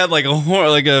somebody had like a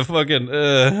fucking.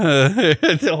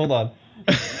 Hold on.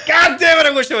 God damn it!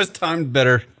 I wish it was timed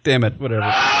better. Damn it! Whatever.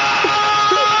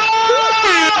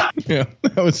 Yeah,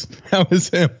 that was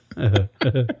him.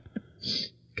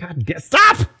 God,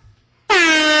 stop!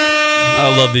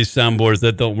 I love these soundboards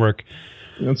that don't work.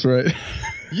 That's right.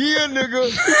 Yeah,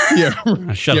 nigga.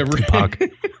 Yeah. Shut up, Tupac.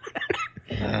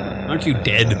 Aren't you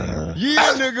dead?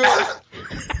 Yeah,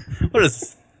 nigga. What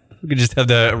is? We could just have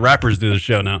the rappers do the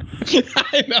show now.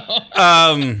 I know.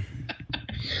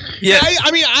 Yeah.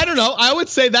 I mean, I don't know. I would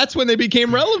say that's when they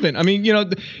became relevant. I mean,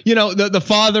 the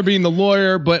father being the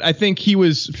lawyer, but I think he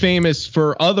was famous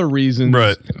for other reasons.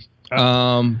 Right.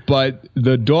 But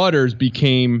the daughters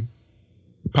became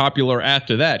popular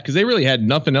after that because they really had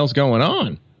nothing else going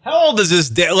on. How old is this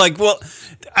dad?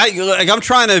 I'm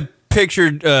trying to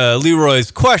picture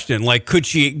Leroy's question. Like, could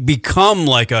she become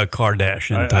like a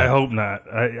Kardashian? I hope not.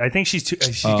 I think she's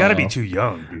got to be too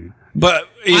young, dude. But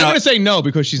I'm going to say no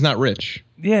because she's not rich.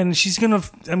 Yeah, and she's gonna.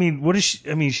 I mean, what is she?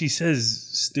 I mean, she says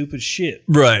stupid shit,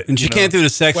 right? And she can't do the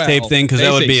sex tape thing because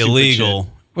that would be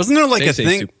illegal. Wasn't there like a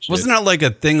thing? Wasn't there like a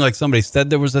thing like somebody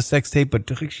said there was a sex tape, but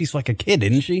she's like a kid,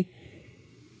 isn't she?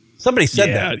 Somebody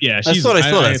said that. Yeah, I thought I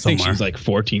saw that think somewhere. she's like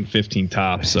 14, 15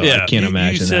 tops, so I can't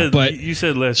imagine that. But you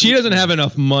said less. She doesn't have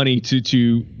enough money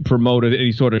to promote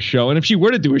any sort of show, and if she were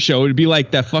to do a show, it'd be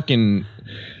like that fucking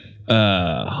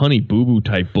Honey Boo Boo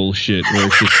type bullshit where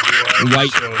it's just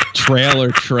white trailer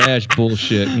trash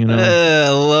bullshit, I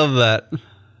love that.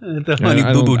 The Honey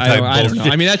Boo Boo type bullshit. I don't know.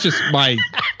 I mean, that's just my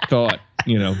thought,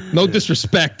 No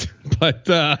disrespect, but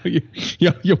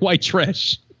you're white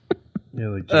trash. Yeah,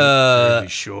 like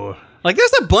sure. Like,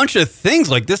 there's a bunch of things.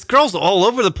 Like, this girl's all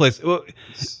over the place.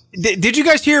 Did you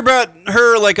guys hear about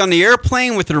her, like, on the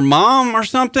airplane with her mom or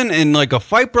something, and, like, a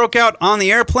fight broke out on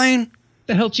the airplane?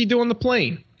 The hell'd she do on the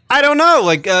plane? I don't know.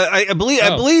 Like, I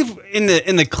believe in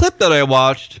the clip that I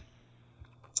watched,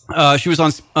 she was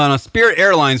on a Spirit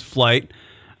Airlines flight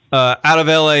out of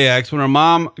LAX when her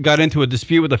mom got into a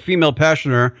dispute with a female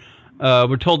passenger.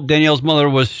 We're told Danielle's mother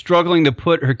was struggling to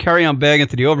put her carry-on bag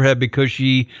into the overhead because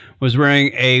she was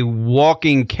wearing a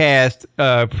walking cast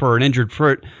for an injured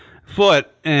foot.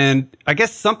 And I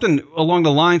guess something along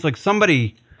the lines, like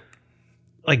somebody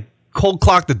like cold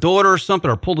clocked the daughter or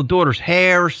something, or pulled the daughter's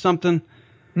hair or something.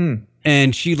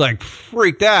 And she like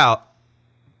freaked out.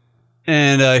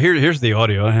 And here's the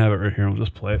audio. I have it right here. I'll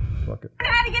just play it. Fuck it.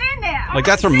 How to get in there? Like,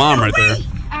 that's her mom right there.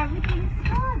 Everything's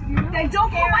good, dude. Then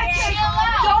don't call my kid.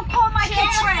 Don't call my kid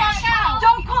trash.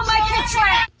 Don't call my kid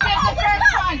trash.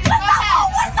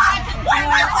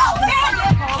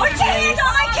 Put your hands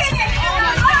on my kid.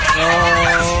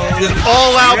 Just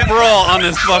all out brawl on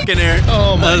this fucking air.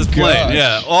 Oh my god.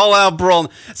 Yeah, all out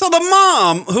brawl. So the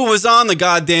mom, who was on the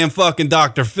goddamn fucking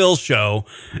Dr. Phil show,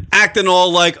 acting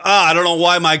all like, I don't know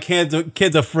why my kid's a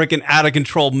freaking out of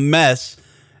control mess,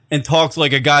 and talks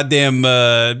like a goddamn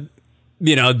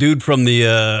dude from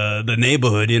the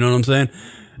neighborhood. You know what I'm saying?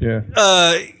 Yeah.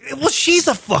 Well, she's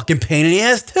a fucking pain in the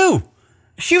ass too.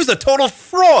 She was a total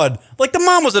fraud. Like, the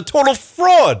mom was a total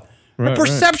fraud. Her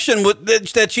perception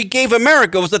that she gave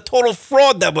America was a total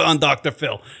fraud that was on Dr.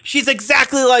 Phil. She's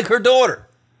exactly like her daughter.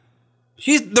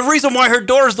 She's the reason why her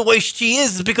daughter's the way she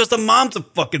is because the mom's a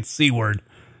fucking C-word.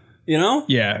 You know?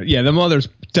 Yeah. The mother's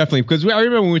definitely, because I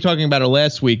remember when we were talking about her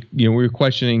last week, we were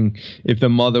questioning if the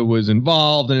mother was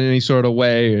involved in any sort of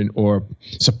way or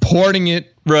supporting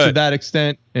it to that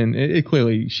extent. And it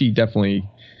clearly, she definitely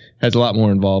has a lot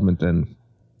more involvement than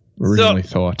originally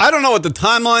thought. I don't know what the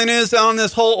timeline is on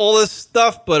all this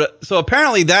stuff, but so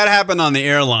apparently that happened on the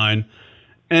airline.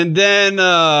 And then,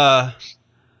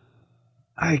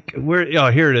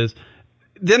 here it is.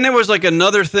 Then there was like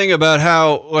another thing about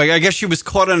how, like, I guess she was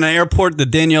caught in an airport. The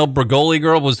Danielle Bregoli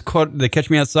girl was caught. The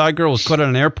Catch Me Outside girl was caught in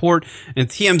an airport, and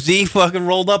TMZ fucking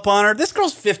rolled up on her. This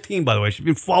girl's 15, by the way. She's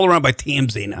been followed around by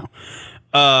TMZ now,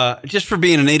 just for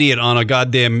being an idiot on a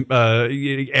goddamn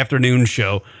afternoon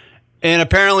show. And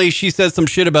apparently, she said some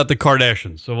shit about the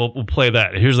Kardashians. So we'll play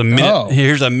that. Here's a minute. Oh.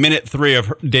 Here's a minute 3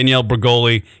 of Danielle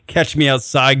Bregoli, Catch Me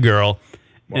Outside girl.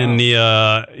 Wow. In the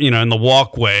in the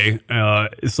walkway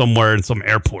somewhere in some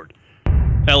airport,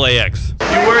 LAX.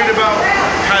 You worried about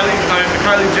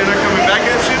Kylie Jenner coming back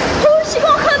at you? Who's she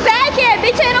gonna come back at?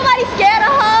 Bitch, ain't nobody scared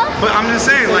of her. But I'm just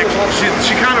saying, like,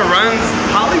 she kind of runs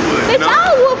Hollywood. Bitch,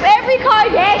 I'll whoop every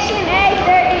Kardashian ass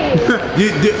there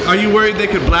is. Are you worried they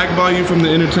could blackball you from the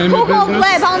entertainment business? Who gonna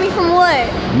blackball me from what?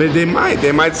 They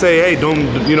might say, hey,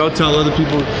 don't tell other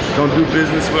people, don't do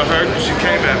business with her because she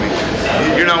came at me.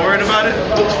 You're not worried about it?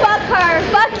 Bitch, fuck her.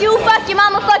 Fuck you, fuck your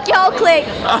mama, fuck your whole clique.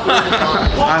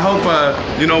 I hope,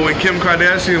 when Kim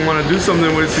Kardashian want to do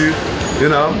something with you,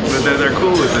 that they're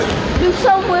cool with it. Do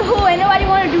something with who? Ain't nobody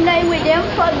want to do nothing with them.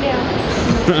 Fuck them.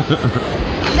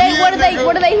 What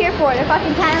are they here for? They're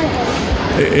fucking talented.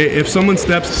 If someone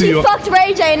steps to you... She fucked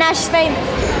Ray J and now she's famous.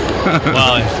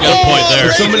 Well, you got a point there.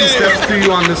 If somebody steps to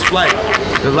you on this flight,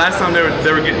 the last time they were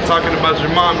talking about your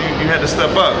mom, you had to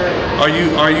step up. Are you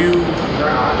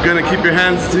gonna keep your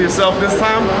hands to yourself this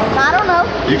time? I don't know.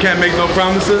 You can't make no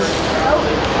promises?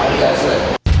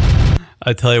 Nope.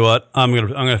 I tell you what, I'm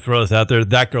gonna throw this out there.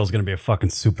 That girl's gonna be a fucking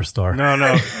superstar.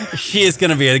 No. She is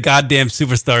gonna be a goddamn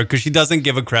superstar because she doesn't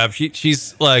give a crap.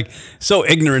 She's like so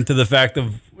ignorant to the fact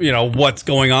of what's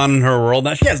going on in her world.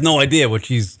 Now she has no idea what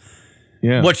she's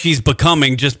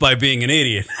becoming just by being an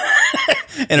idiot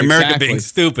and America being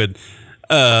stupid.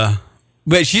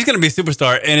 But she's gonna be a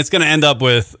superstar, and it's gonna end up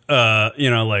with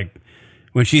like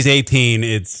when she's 18,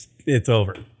 it's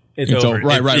over. It's over.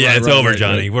 Right. It's over,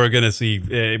 Johnny. Right. We're gonna see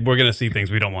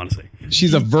things we don't want to see.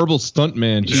 She's a verbal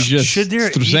stuntman. She's just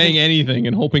saying anything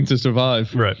and hoping to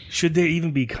survive. Right. Should there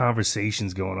even be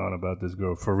conversations going on about this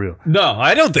girl for real? No,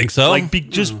 I don't think so. Like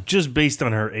just based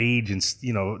on her age and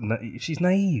she's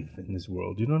naive in this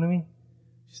world. You know what I mean?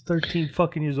 She's 13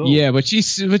 fucking years old. Yeah, but she's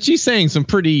saying some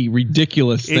pretty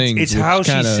ridiculous things. It's how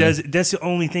she says it. That's the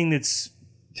only thing that's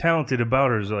talented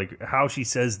about her is like how she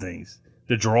says things.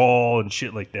 The drawl and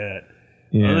shit like that.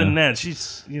 Yeah. Other than that,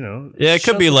 she's Yeah, it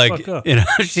could be like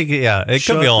it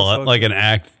could be all like an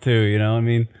act too. I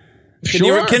mean, can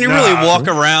you really walk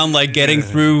around like getting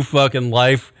through fucking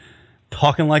life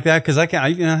talking like that? Because I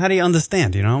can't. How do you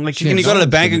understand? Like, can you go to the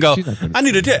bank and go, I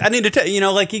need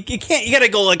to, like you can't. You got to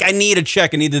go like, I need a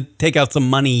check. I need to take out some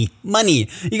money.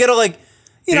 You got to like.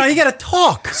 You got to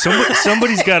talk.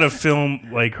 Somebody's got to film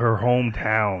like her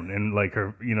hometown and like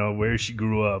her, where she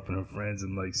grew up and her friends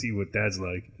and like see what that's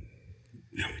like.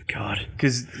 Oh my God!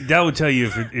 Because that would tell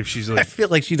you if she's like. I feel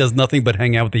like she does nothing but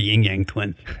hang out with the Yin Yang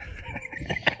Twins.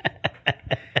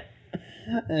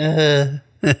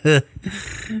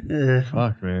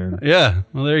 Fuck, man. Yeah.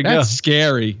 Well, there you go. That's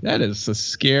scary. That is a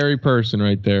scary person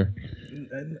right there.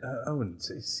 I wouldn't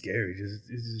say scary.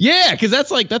 Yeah, because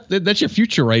that's your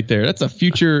future right there. That's a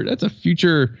future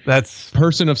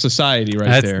person of society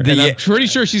right there. And I'm pretty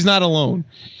sure she's not alone.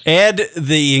 Add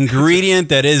the ingredient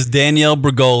that is Danielle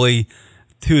Bregoli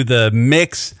to the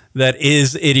mix that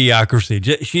is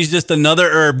Idiocracy. She's just another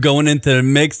herb going into the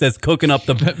mix that's cooking up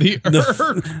the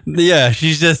herb. Yeah,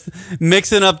 she's just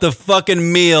mixing up the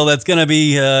fucking meal that's going to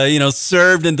be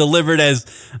served and delivered as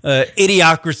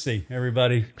Idiocracy.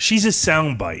 Everybody, she's a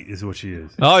soundbite, is what she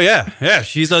is. Oh yeah.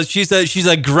 She's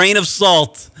a grain of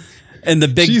salt in the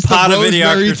big pot of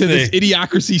Idiocracy. To this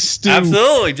Idiocracy stew.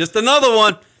 Absolutely, just another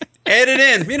one. Add it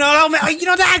in.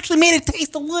 That actually made it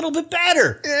taste a little bit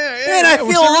better. Yeah. And I feel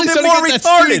a little bit more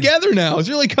retarded. Together now. It's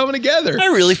really coming together. I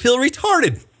really feel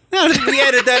retarded. Now that we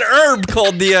added that herb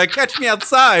called the Catch Me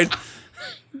Outside.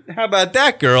 How about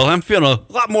that, girl? I'm feeling a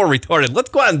lot more retarded.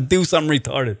 Let's go out and do something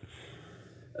retarded.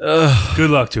 Good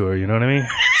luck to her, you know what I mean?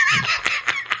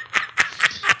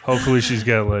 Hopefully she's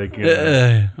got like...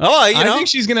 I think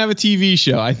she's going to have a TV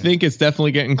show. I think it's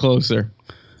definitely getting closer.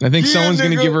 I think someone's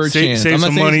going to give her a chance. I'm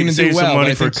not saying she's going to do well, but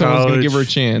I think someone's going to give her a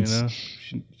chance.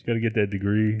 She's got to get that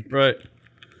degree. Right.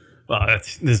 Well,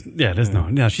 there's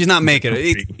no, she's not making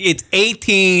it. It's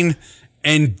 18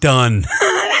 and done.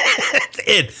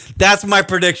 it. That's my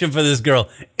prediction for this girl.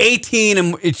 18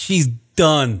 and she's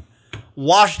done.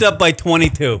 Washed up by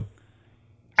 22.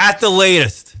 At the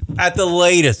latest. At the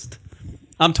latest.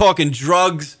 I'm talking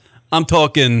drugs. I'm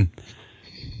talking...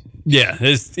 Yeah,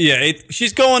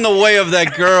 she's going the way of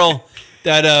that girl,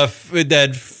 that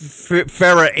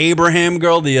Farrah Abraham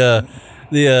girl,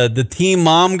 the teen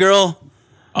mom girl.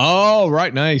 Oh,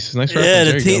 right, nice Yeah,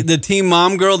 the teen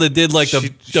mom girl that did like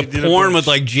the porn with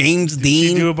like James Dean. Did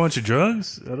she do a bunch of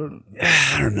drugs? I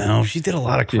don't know. She did a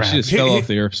lot of crap. She just fell off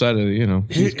the earth side of the,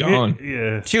 she's gone.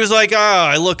 Yeah. She was like,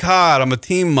 I look hot. I'm a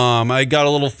teen mom. I got a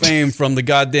little fame from the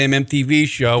goddamn MTV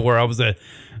show where I was a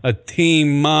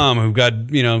teen mom who got,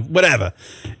 whatever.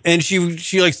 And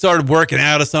she like started working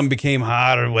out or something, became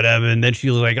hot or whatever. And then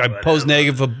she was like, I posed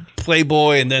naked for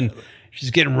Playboy. And then she's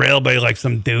getting railed by like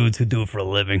some dudes who do it for a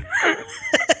living.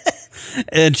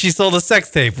 And she sold a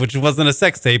sex tape, which wasn't a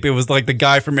sex tape. It was like the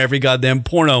guy from every goddamn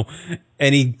porno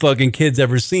any fucking kid's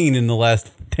ever seen in the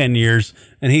last 10 years.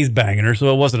 And he's banging her.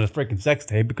 So it wasn't a freaking sex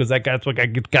tape because that's what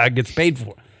guy gets paid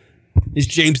for. He's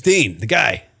James Dean, the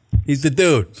guy. He's the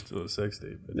dude. Still a sex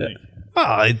tape, I think.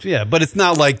 Oh, yeah, but it's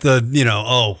not like the,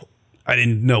 I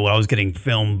didn't know I was getting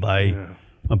filmed by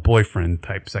a boyfriend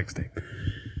type sex tape.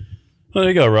 Well, there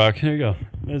you go, Rock. There you go.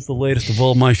 There's the latest of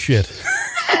all my shit.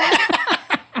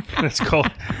 Let's call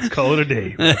it a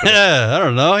day. Yeah, I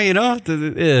don't know.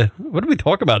 What did we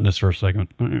talk about in this first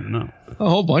segment? I don't even know. A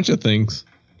whole bunch of things.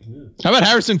 How about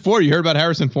Harrison Ford? You heard about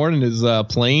Harrison Ford and his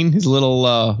plane, his little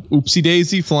oopsie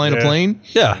daisy flying a plane?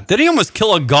 Yeah. Did he almost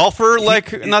kill a golfer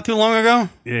not too long ago?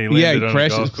 Yeah, he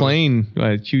crashed his plane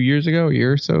 2 years ago, a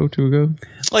year or so, 2 ago.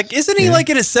 Like, isn't he like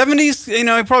in his 70s? He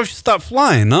probably should stop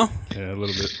flying, no? Yeah, a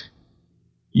little bit.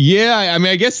 Yeah, I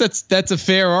mean, I guess that's a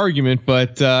fair argument,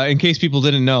 but in case people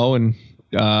didn't know, and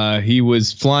he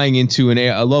was flying into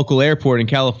a local airport in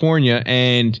California,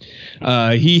 and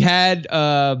he had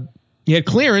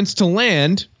clearance to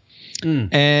land,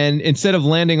 and instead of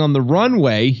landing on the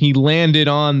runway, he landed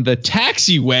on the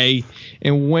taxiway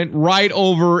and went right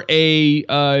over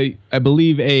I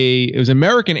believe it was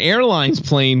American Airlines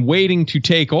plane waiting to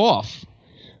take off.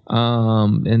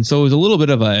 And so it was a little bit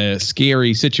of a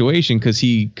scary situation because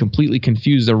he completely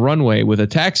confused the runway with a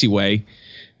taxiway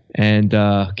and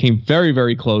came very,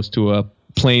 very close to a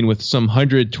plane with some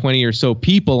 120 or so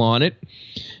people on it.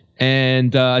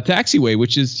 And a taxiway,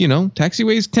 which is,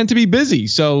 taxiways tend to be busy.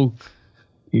 So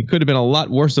it could have been a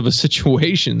lot worse of a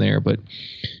situation there. But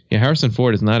yeah, Harrison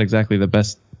Ford is not exactly the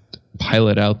best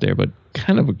pilot out there, but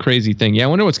kind of a crazy thing. Yeah, I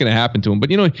wonder what's going to happen to him.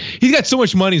 But, he's got so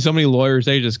much money, so many lawyers,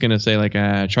 they're just going to say, like,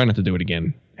 try not to do it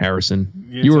again, Harrison.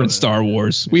 You were in Star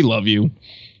Wars. We love you.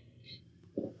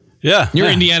 Yeah. You're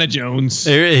Indiana Jones.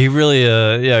 He really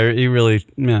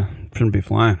shouldn't be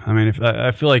flying. I mean,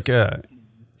 I feel like...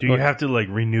 Do you have to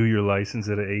renew your license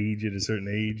at a certain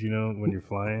age, when you're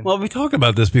flying? Well, we talked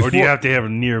about this before. Or do you have to have a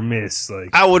near miss?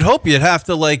 I would hope you'd have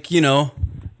to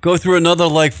go through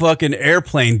another fucking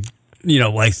airplane,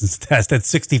 license test at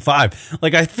 65.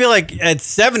 I feel like at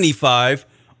 75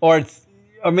 or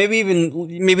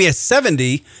maybe at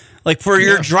 70, for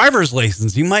your driver's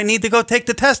license, you might need to go take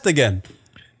the test again.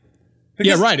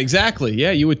 Yeah, right. Exactly.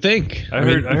 Yeah, you would think. I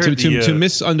heard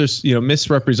to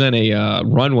misrepresent a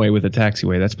runway with a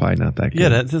taxiway. That's probably not that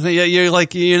good. Yeah,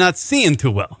 you're not seeing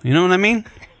too well. You know what I mean?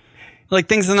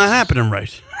 Things are not happening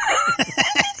right.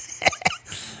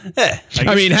 Yeah.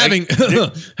 I mean,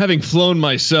 having flown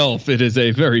myself, it is a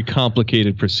very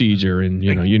complicated procedure, and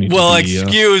you need. Well, to be,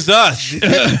 excuse us.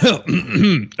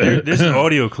 There's an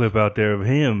audio clip out there of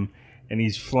him, and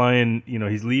he's flying.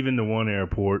 He's leaving the one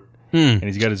airport. And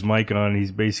he's got his mic on, and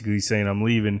he's basically saying, I'm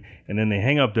leaving. And then they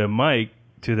hang up that mic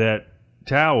to that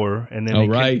tower, and then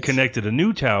they connect to the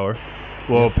new tower.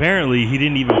 Well, apparently, he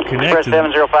didn't even connect to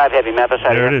 705 Heavy, Memphis.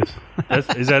 There it is.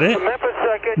 Is that it? Memphis,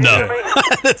 no.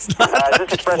 That's not.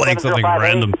 Just playing something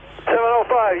random.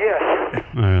 705, yes.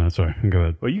 Oh, yeah, sorry. Go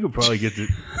ahead. Well, you could probably get the...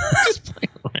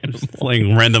 Just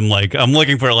playing random, I'm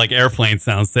looking for, airplane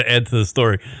sounds to add to the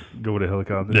story. Go with a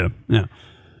helicopter? Yeah.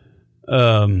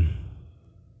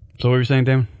 So what were you saying,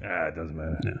 Damon? It doesn't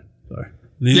matter. Yeah, sorry.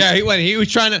 Yeah, he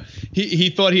was trying to. He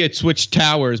thought he had switched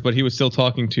towers, but he was still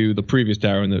talking to the previous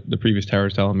tower, and the previous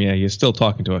towers tell him, "Yeah, he's still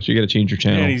talking to us. You got to change your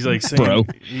channel." And he's saying, bro.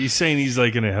 He's saying he's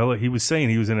in a He was saying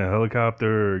he was in a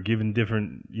helicopter or giving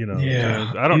different,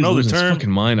 Yeah, I don't know the term. His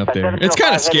fucking mind up there. It's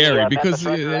kind of scary because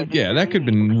that could have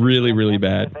been really, really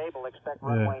bad.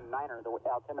 Yeah.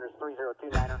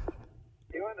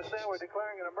 You understand we're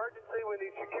declaring an emergency. We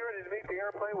need security to meet the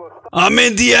airplane. I'm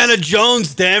Indiana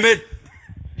Jones, damn it.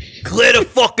 Clear the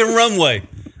fucking runway.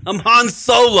 I'm Han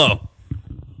Solo.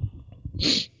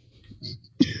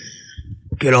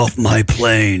 Get off my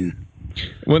plane.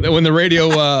 When the radio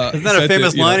isn't that a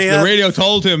famous line? The radio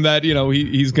told him that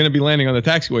he's going to be landing on the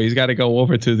taxiway. He's got to go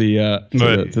over to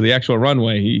the actual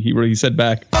runway. He said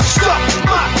back.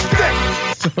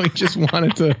 So he just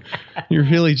wanted to. He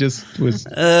really just was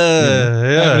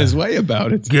having his way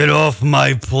about it. Get off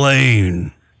my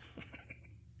plane.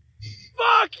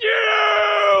 Fuck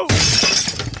you!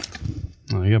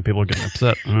 Oh, you got people getting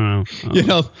upset. I don't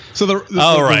know. So the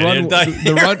run.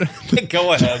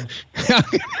 Go ahead.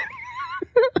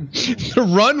 The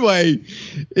runway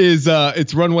is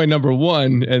it's runway number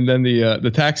 1, and then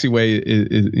the taxiway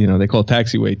is they call it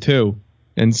taxiway 2,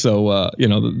 and so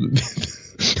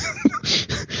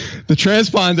the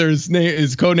transponder's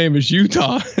codename is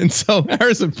Utah, and so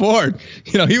Harrison Ford,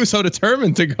 he was so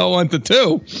determined to go on to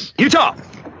 2. Utah,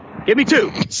 give me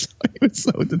 2. So he was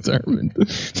so determined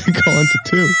to go on to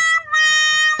 2.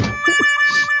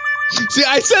 See,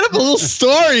 I set up a little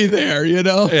story there,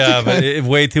 Yeah, but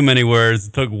way too many words.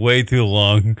 It took way too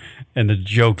long, and the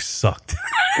joke sucked.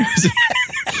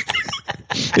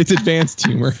 It's advanced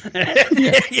humor.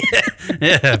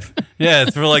 Yeah.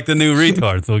 It's for like the new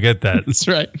retards. We'll get that. That's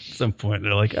right. At some point,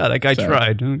 they're like, that guy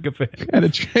tried. Good for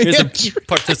him. Here's a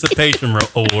participation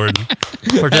award.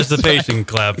 Participation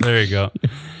clap. There you go.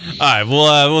 All right,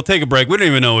 we'll take a break. We don't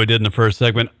even know what we did in the first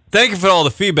segment. Thank you for all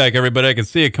the feedback, everybody. I can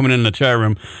see it coming in the chat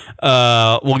room.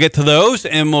 We'll get to those,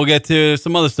 and we'll get to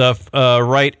some other stuff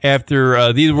right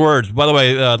after these words. By the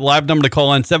way, live number to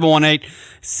call in,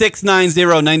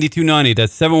 718-690-9290.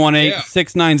 That's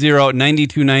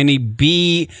 718-690-9290.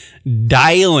 Be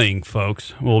dialing,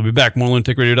 folks. We'll be back. More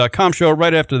lunaticradio.com show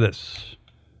right after this.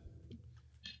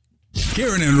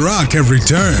 Kieran and Rock have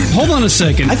returned. Hold on a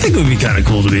second. I think it would be kind of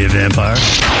cool to be a vampire.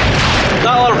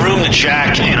 Not a lot of room to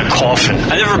jack in a coffin.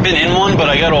 I've never been in one, but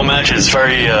I got to imagine it's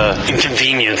very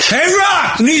inconvenient. Hey,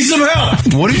 Rock! Need some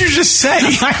help! What did you just say?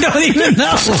 I don't even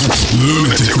know.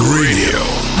 Lunatic Radio.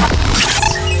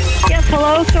 Yes,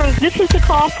 hello, sir. This is a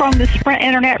call from the Sprint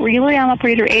Internet Relay. I'm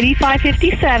operator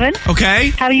 8557.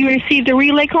 Okay. Have you received a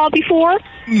relay call before?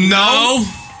 No.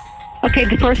 Okay,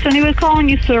 the person who is calling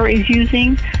you, sir, is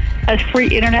using a free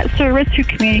internet service to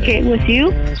communicate with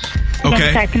you. I'm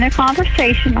typing a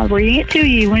conversation. I'm reading it to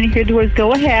you. When you hear the words,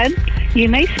 go ahead. You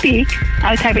may speak.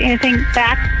 I'm typing anything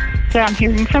back that I'm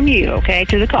hearing from you, okay,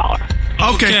 to the caller.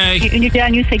 Okay. When you're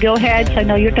done, you say, go ahead. So I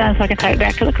know you're done, so I can type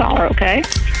back to the caller, okay?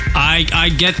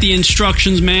 I get the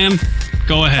instructions, ma'am.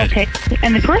 Go ahead. Okay.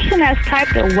 And the person has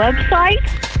typed a website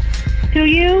to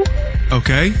you.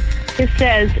 Okay. It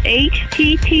says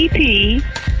http://ing.4can.org/b/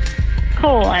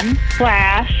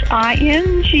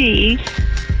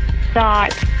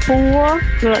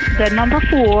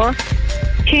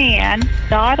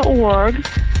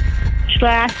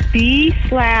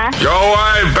 Go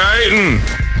away, Baton.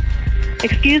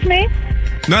 Excuse me?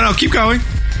 No, keep going.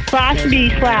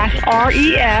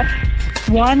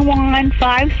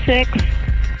 /b/ref1156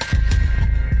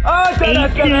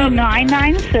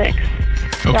 82996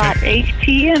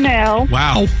 .html.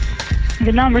 Wow.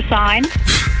 The number sign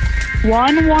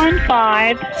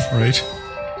 115. Right.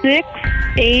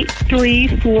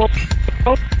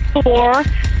 6834.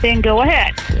 Then go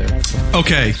ahead.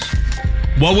 Okay.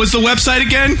 What was the website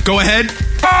again? Go ahead.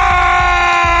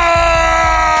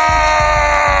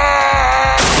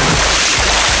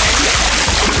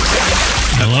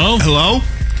 Hello?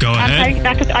 Go ahead.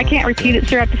 I can't repeat it,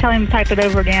 sir. I have to tell him to type it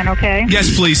over again, okay?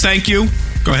 Yes, please. Thank you.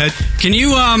 Go ahead. Can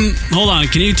you, hold on.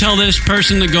 Can you tell this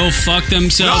person to go fuck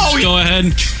themselves? No, go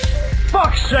ahead.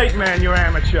 Fuck's sake, man, you're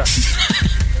amateur.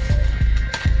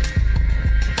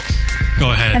 Go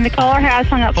ahead. And the caller has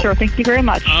hung up, sir. Thank you very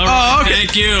much. Okay.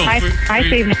 Thank you.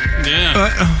 Nice evening.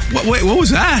 Yeah. Wait, what was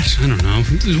that? I don't know.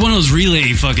 It was one of those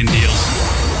relay fucking deals.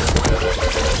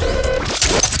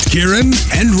 Kieran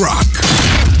and Rock.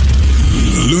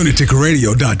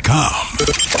 LunaticRadio.com.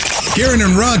 Kieran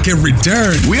and Rock have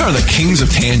returned. We are the kings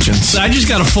of tangents. I just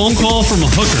got a phone call from a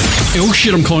hooker. Oh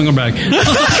shit, I'm calling her back.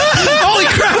 Holy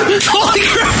crap!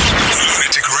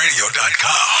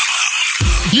 LunaticRadio.com.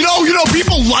 You know,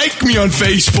 people like me on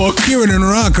Facebook. Kieran and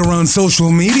Rock are on social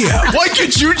media. Why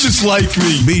can't you just like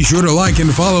me? Be sure to like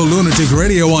and follow Lunatic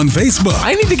Radio on Facebook.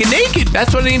 I need to get naked.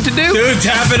 That's what I need to do. Dude,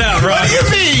 tap it out, right?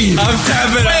 What do you mean? I'm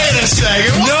tapping out. Wait a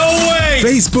second. No way.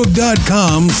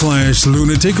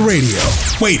 Facebook.com/Lunatic Radio.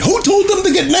 Wait, who told them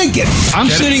to get naked? I'm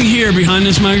sitting here behind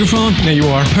this microphone. Yeah, you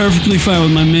are. Perfectly fine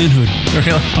with my manhood.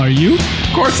 Really? Are you?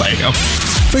 Of course I am.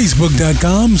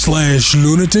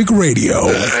 Facebook.com/Lunatic Radio.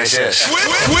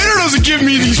 Twitter doesn't give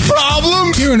me these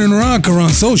problems. Kieran and Rock are on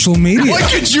social media. Why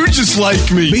could you just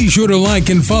like me? Be sure to like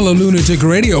and follow Lunatic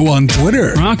Radio on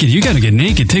Twitter. Rocket, you gotta get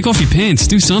naked. Take off your pants.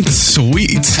 Do something.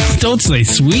 Sweet. Don't say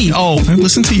sweet. Oh, I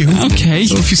listen to you. Okay.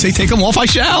 So if you say take them off, I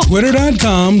shall.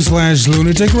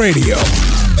 Twitter.com/Lunatic Radio.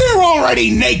 They're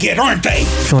already naked, aren't they? I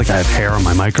feel like I have hair on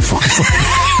my microphone.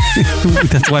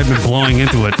 That's why I've been blowing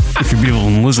into it, if you're people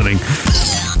listening.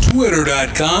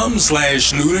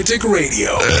 Twitter.com/Lunatic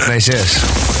Radio. Nice,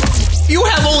 yes. You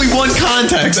have only one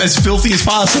context, as filthy as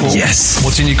possible. Yes.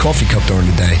 What's in your coffee cup during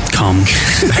the day? Come.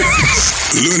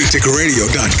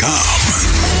 LunaticRadio.com.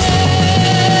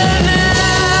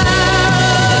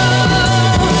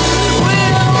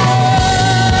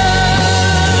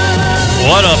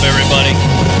 What up, everybody?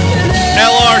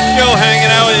 LR Show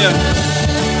hanging out with you.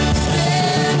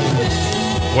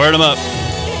 Word 'em up.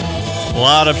 A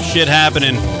lot of shit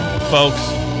happening, folks.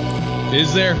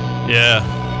 Is there? Yeah.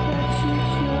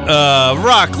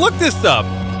 Rock, look this up.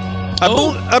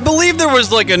 I believe there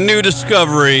was like a new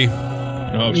discovery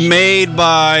made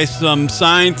by some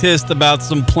scientists about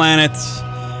some planets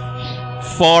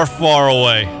far, far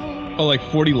away. Oh, like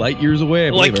 40 light years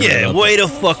away? Like, yeah, way the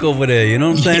fuck over there, you know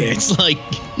what I'm saying? Yeah, it's like,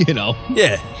 you know.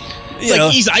 Yeah. It's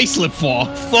like East Islip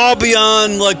far. Far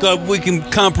beyond, like, we can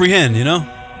comprehend, you know?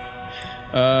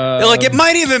 Like, it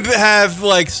might even have,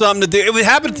 like, something to do... It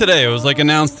happened today. It was, like,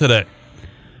 announced today.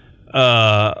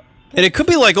 And it could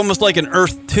be, like, almost like an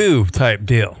Earth 2 type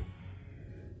deal.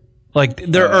 Like,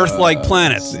 they're Earth-like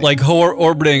planets. Like,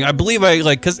 orbiting... I believe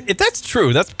because if that's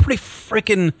true, that's pretty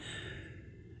freaking...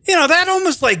 You know, that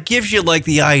almost, like, gives you, like,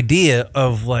 the idea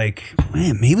of, like...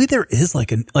 Man, maybe there is,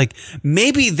 like,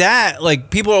 maybe that...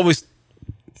 Like, people always...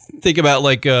 think about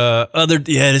like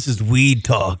this is weed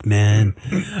talk, man.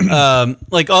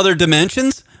 Like other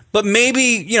dimensions, but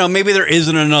maybe there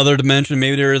isn't another dimension.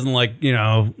 Maybe there isn't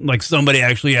like somebody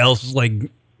actually else is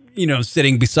like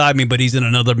sitting beside me, but he's in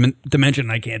another dimension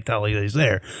and I can't tell he's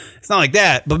there. It's not like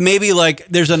that, but maybe like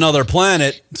there's another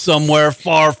planet somewhere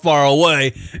far, far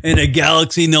away in a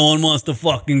galaxy no one wants to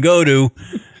fucking go to.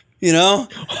 You know?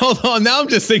 Hold on. Now I'm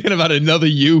just thinking about another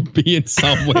you being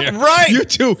somewhere. Right. You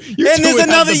two. And there's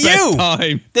another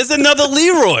you. There's another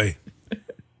Leroy.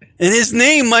 And his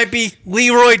name might be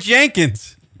Leroy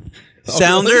Jenkins.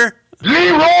 Sounder?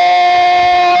 Leroy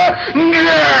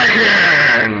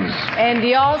Jenkins! And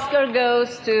the Oscar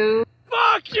goes to...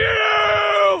 Fuck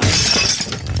you!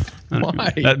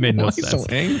 Why? That made no sense. So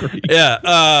angry.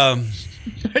 Yeah.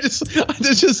 There's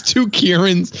just two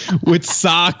Kierans with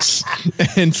socks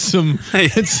and some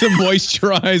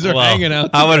moisturizer hanging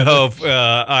out together. I would hope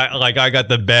I got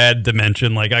the bad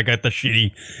dimension, like I got the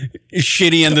shitty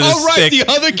end of the stick. Oh right, the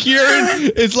other Kieran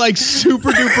is like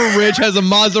super duper rich, has a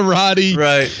Maserati.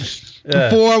 Right.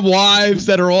 Yeah. 4 wives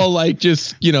that are all like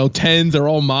just 10s, they're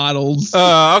all models.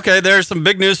 Okay, there's some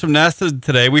big news from NASA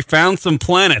today. We found some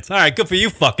planets. All right, good for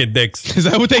you fucking dicks. Is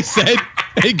that what they said?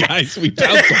 Hey guys, we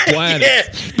found some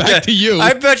planets. Back to you.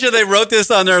 I bet you they wrote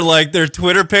this on their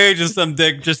Twitter page and some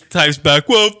dick just types back,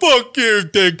 well, fuck you,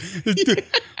 dick.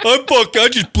 I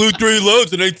just blew 3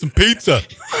 loads and ate some pizza.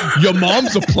 Your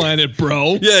mom's a planet,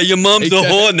 bro. Yeah, your mom's a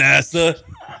whore, NASA.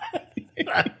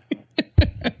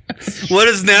 What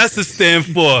does NASA stand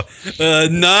for?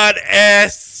 Not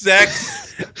ass,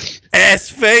 sex, ass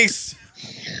face.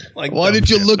 Like, why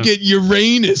did you look at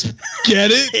Uranus?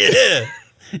 Get it? Yeah.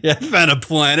 Yeah, I found a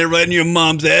planet right in your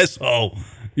mom's asshole.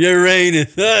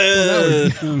 Uranus.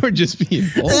 We're just being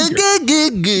vulgar.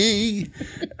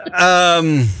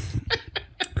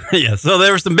 Yeah, so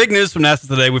there was some big news from NASA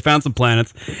today. We found some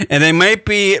planets, and they might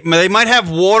have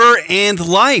water and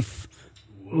life.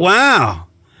 Wow.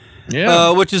 Yeah.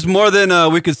 Which is more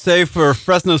than we could say for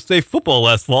Fresno State football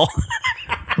last fall.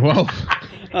 Well,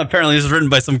 apparently this is written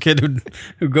by some kid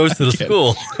who goes to the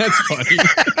school. That's funny.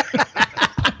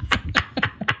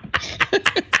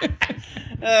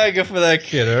 Good for that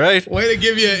kid, all right? Way to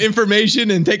give you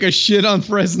information and take a shit on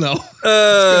Fresno. All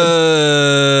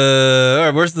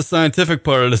right, where's the scientific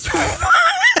part of this?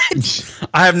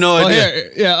 I have no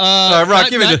idea.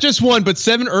 Rock, not just one, but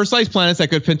 7 Earth-sized planets that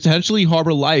could potentially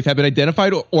harbor life have been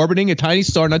identified orbiting a tiny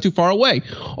star not too far away,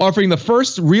 offering the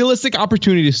first realistic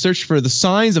opportunity to search for the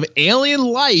signs of alien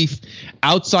life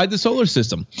outside the solar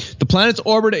system. The planets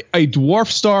orbit a dwarf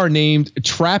star named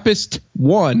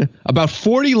TRAPPIST-1, about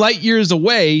 40 light years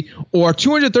away, or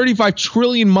 235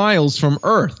 trillion miles from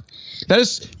Earth.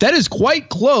 That is quite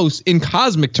close in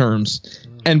cosmic terms.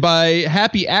 And by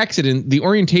happy accident, the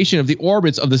orientation of the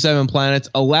orbits of the 7 planets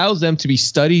allows them to be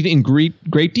studied in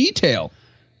great detail.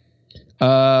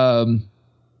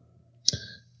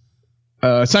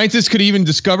 Scientists could even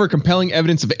discover compelling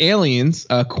evidence of aliens.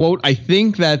 Quote, I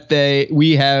think that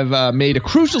we have made a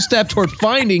crucial step toward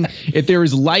finding if there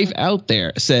is life out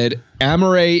there, said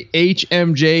Amare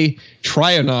HMJ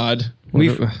Trionod. We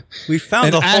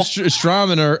found an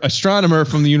astronomer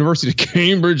from the University of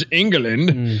Cambridge,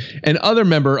 England, and other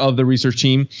member of the research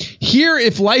team. Here,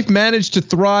 if life managed to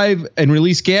thrive and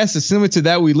release gases similar to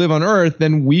that we live on Earth,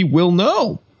 then we will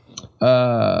know.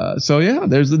 So yeah,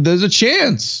 there's a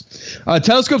chance.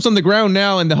 Telescopes on the ground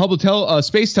now and the Hubble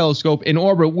Space Telescope in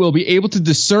orbit will be able to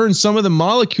discern some of the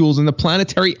molecules in the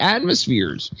planetary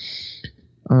atmospheres.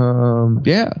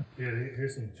 Yeah.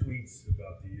 Here's some tweets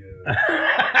about the.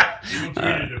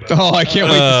 I can't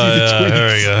wait to see the tweets.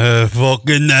 There we go.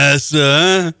 Fucking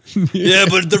NASA. Huh? Yeah,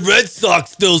 but the Red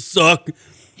Sox still suck.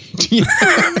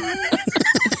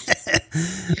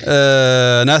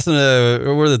 NASA.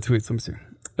 Where are the tweets? Let me see.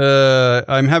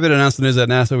 I'm happy to announce the news at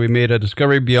NASA. We made a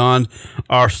discovery beyond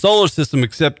our solar system,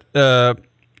 except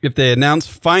if they announce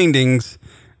findings.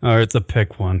 Oh, it's a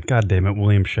pick one. God damn it,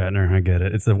 William Shatner. I get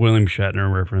it. It's a William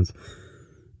Shatner reference.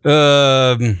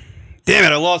 Damn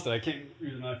it, I lost it. I can't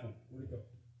use an iPhone. Where'd it go?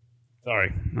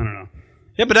 Sorry, I don't know.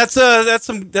 Yeah, but that's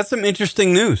some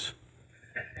interesting news.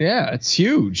 Yeah, it's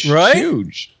huge. Right? It's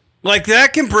huge. Like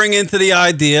that can bring into the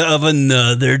idea of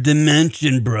another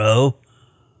dimension, bro.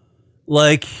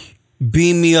 Like,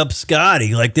 beam me up,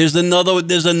 Scotty. Like, there's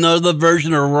another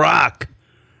version of Rock.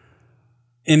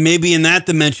 And maybe in that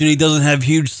dimension, he doesn't have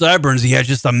huge sideburns. He has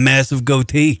just a massive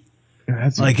goatee.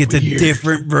 That's like, weird. It's a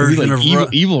different version like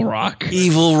of evil Rock.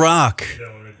 Evil Rock.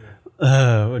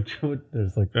 Which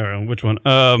one?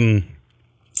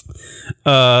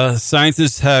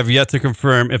 Scientists have yet to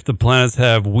confirm if the planets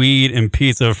have weed and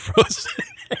pizza frozen.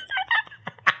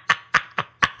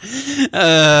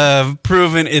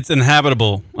 Proven it's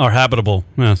habitable.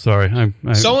 Yeah, sorry.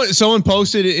 Someone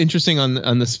posted interesting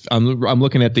on this. I'm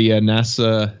looking at the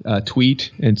NASA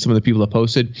tweet and some of the people that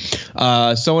posted.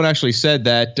 Someone actually said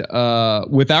that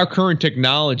with our current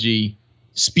technology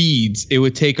speeds, it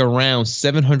would take around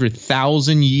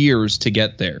 700,000 years to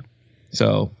get there.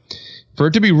 So for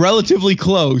it to be relatively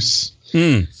close,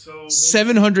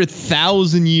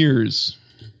 700,000 years.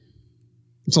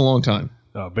 It's a long time.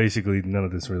 Basically, none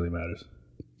of this really matters.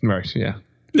 Right? Yeah.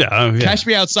 Yeah. Cash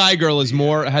Me Outside Girl has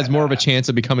more of a chance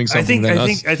of becoming something than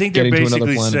us. I think they're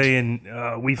basically saying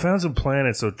we found some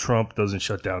planets so Trump doesn't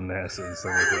shut down NASA and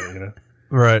stuff like that. You know.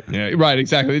 Right. Yeah. Right.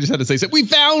 Exactly. They just had to say, "We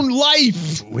found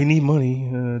life. We need money.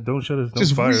 Don't shut us. Don't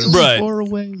just fire us." Right. Far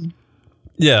away.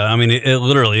 Yeah. I mean, it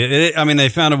literally. I mean, they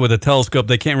found it with a telescope.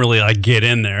 They can't really like get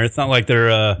in there. It's not like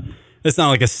they're. It's not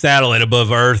like a satellite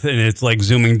above Earth and it's like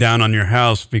zooming down on your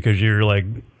house because you're like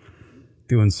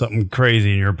doing something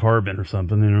crazy in your apartment or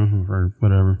something, you know, or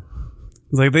whatever.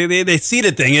 It's like they see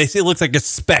the thing. They see it looks like a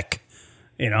speck,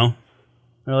 you know.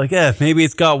 They're like, yeah, maybe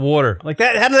it's got water. Like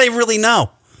that. How do they really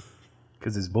know?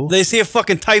 Because it's bullshit. They see a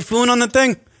fucking typhoon on the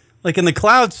thing, like in the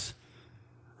clouds.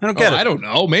 I don't get it. I don't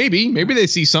know. Maybe they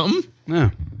see something.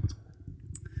 Yeah.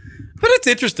 But it's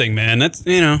interesting, man. That's,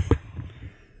 you know.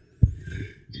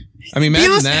 I mean,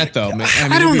 imagine that, though. Man.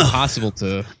 I don't know. Possible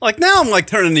to like now. I'm like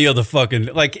turning the other fucking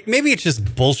like maybe it's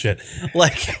just bullshit.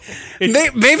 Like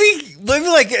maybe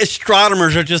like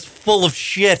astronomers are just full of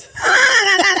shit.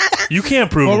 You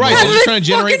can't prove. Well, right? They're just trying to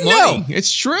generate money.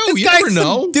 It's true. You never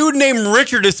know. Some dude named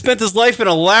Richard has spent his life in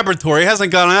a laboratory,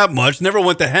 hasn't gone out much, never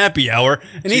went to happy hour,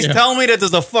 and he's telling me that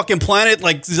there's a fucking planet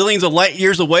like zillions of light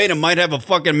years away that might have a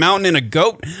fucking mountain and a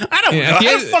goat. I don't know.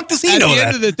 How the fuck does he know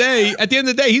that? At the end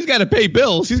of the day, he's got to pay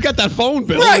bills. He's got that phone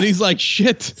bill, and he's like,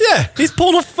 shit. Yeah, he's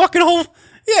pulling a fucking whole.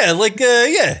 Yeah, like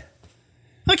yeah.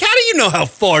 Like, how do you know how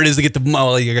far it is to get to?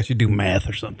 Well, I guess you do math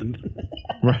or something.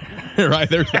 Right.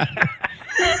 There's that.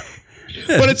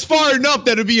 But it's far enough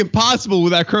that it'd be impossible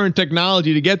with our current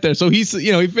technology to get there. So he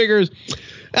figures,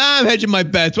 I'm hedging my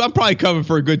bets. I'm probably covered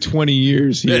for a good 20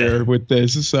 years here with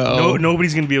this. So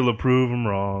nobody's gonna be able to prove him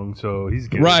wrong. So he's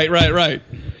good. Right.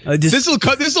 This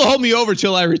will hold me over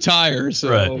till I retire.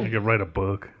 So I could write a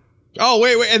book. Oh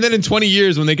wait, and then in 20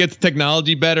 years when they get the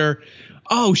technology better.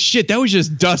 Oh shit! That was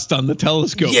just dust on the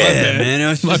telescope. Yeah, man. It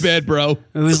was my bad, bro.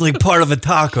 It was like part of a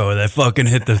taco that fucking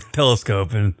hit the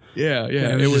telescope, and yeah.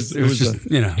 It was just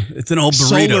it's an old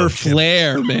burrito solar chip.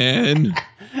 Flare, man.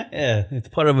 Yeah, it's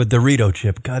part of a Dorito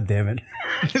chip. God damn it!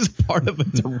 It's part of a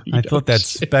Dorito. I thought that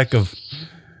speck of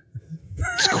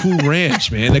it's Cool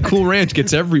Ranch, man. That Cool Ranch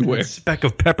gets everywhere. That speck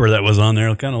of pepper that was on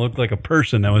there kind of looked like a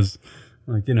person that was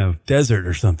like desert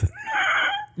or something.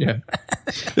 Yeah.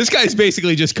 This guy's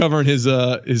basically just covering his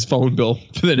phone bill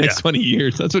for the next 20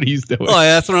 years. That's what he's doing. Oh,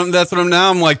 yeah, that's what I'm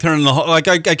now. I'm like turning I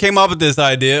came up with this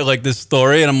idea, like this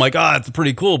story, and I'm like, it's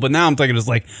pretty cool. But now I'm thinking, it's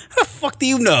like, how the fuck do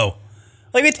you know?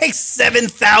 Like, it takes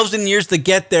 7,000 years to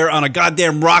get there on a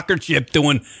goddamn rocket ship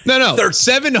doing... No.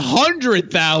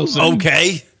 700,000.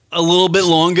 Okay. A little bit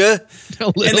longer.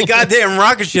 And the goddamn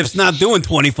rocket ship's not doing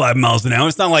 25 miles an hour.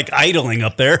 It's not like idling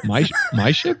up there. My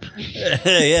ship?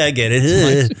 Yeah, I get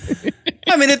it.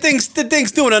 I mean, the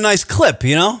thing's doing a nice clip,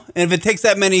 you know? And if it takes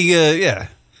that many,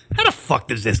 How the fuck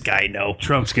does this guy know?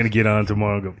 Trump's going to get on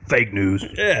tomorrow and go, fake news.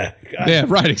 Yeah. Yeah,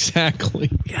 right, exactly.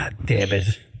 God damn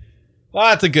it. Well,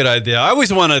 that's a good idea. I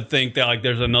always want to think that like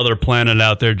there's another planet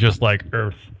out there just like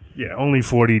Earth. Yeah, only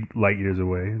 40 light years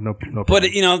away. No problem.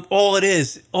 But, you know, all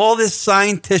this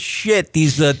scientist shit,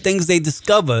 these things they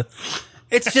discover,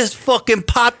 it's just fucking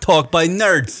pop talk by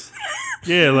nerds.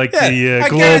 Yeah, the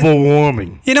global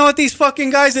warming. You know what these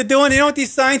fucking guys are doing? You know what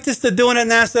these scientists are doing at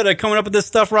NASA that are coming up with this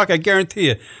stuff, Rock? I guarantee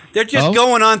you. They're just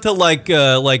going on to like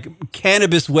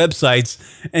cannabis websites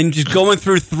and just going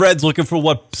through threads looking for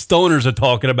what stoners are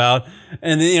talking about.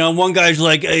 And you know, one guy's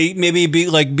like, hey, maybe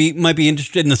might be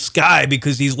interested in the sky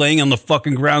because he's laying on the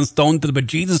fucking ground, stoned to the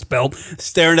bejesus belt,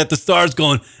 staring at the stars,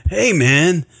 going, "Hey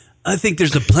man, I think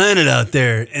there's a planet out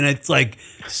there, and it's like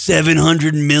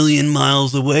 700 million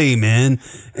miles away, man.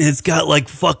 And it's got like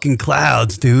fucking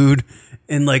clouds, dude,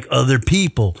 and like other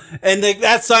people." And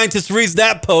that scientist reads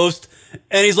that post,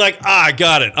 and he's like, I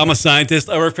got it. I'm a scientist.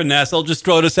 I work for NASA. I'll just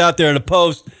throw this out there in a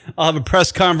post. I'll have a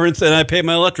press conference, and I pay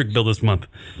my electric bill this month.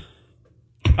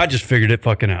 I just figured it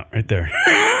fucking out right there.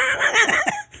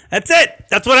 That's it.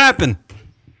 That's what happened.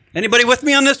 Anybody with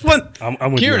me on this one?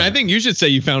 I'm with Kieran, you. I think you should say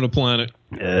you found a planet.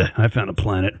 Yeah, I found a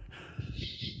planet.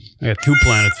 I got 2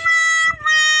 planets.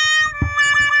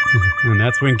 And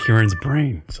that's when Kieran's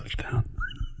brain shuts down.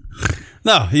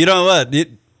 No, you know what?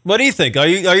 What do you think? Are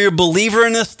you a believer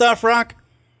in this stuff, Rock?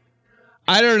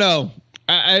 I don't know.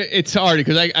 It's hard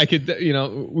because I could, you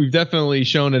know, we've definitely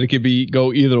shown that it could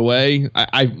go either way.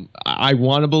 I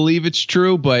want to believe it's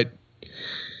true, but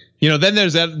you know, then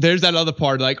there's that other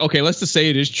part, like, okay, let's just say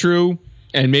it is true,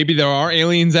 and maybe there are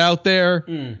aliens out there.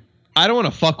 I don't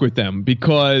want to fuck with them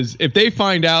because if they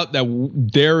find out that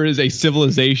there is a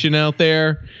civilization out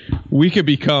there, we could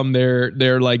become their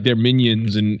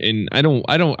minions, and I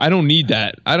don't need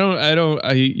that.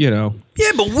 You know.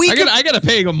 Yeah, but I gotta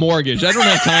pay a mortgage. I don't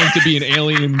have time to be an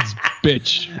alien's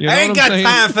bitch. You know I ain't got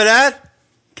time for that.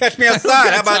 Catch me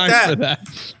outside. How about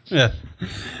that? Yeah.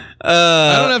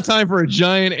 I don't have time for a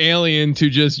giant alien to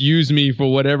just use me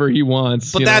for whatever he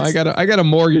wants. But I got a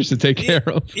mortgage to take care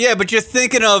of. Yeah, but you're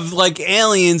thinking of like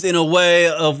aliens in a way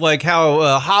of like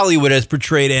how Hollywood has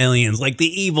portrayed aliens, like the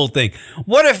evil thing.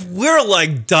 What if we're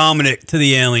like dominant to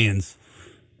the aliens?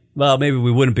 Well, maybe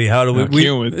we wouldn't be. How do we?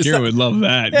 Kieran would love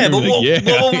that. Yeah, but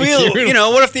you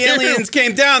know, what if the aliens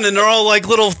came down and they're all like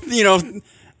little, you know,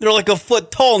 they're like a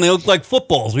foot tall and they look like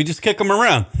footballs. We just kick them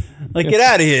around. Like, get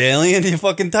out of here, alien! You're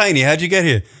fucking tiny. How'd you get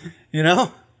here? You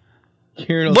know.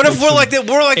 What if we're like that?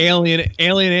 We're like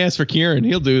alien ass for Kieran.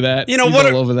 He'll do that. You know, he's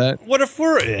all over that. What if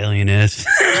we're alien ass?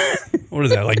 What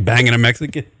is that? Like banging a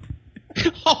Mexican?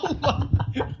 Oh my.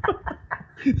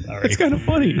 It's kind of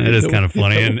funny. It is kind of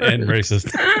funny and racist.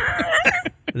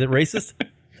 Is it racist?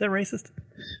 Is that racist?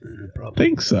 I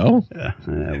think so. Yeah,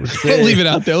 we'll leave it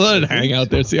out there. Let it hang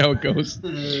out there. See how it goes.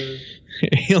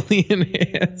 Alien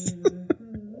ass.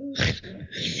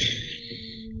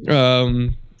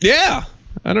 Yeah.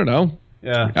 I don't know.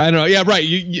 Yeah. I don't know. Yeah, right.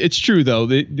 It's true though.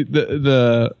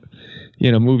 The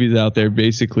you know, movies out there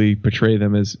basically portray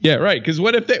them as right. Because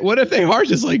what if they are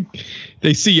just like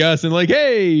they see us and like,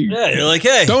 hey, you're like,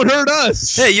 hey, don't hurt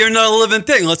us. Hey, you're not a living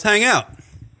thing. Let's hang out.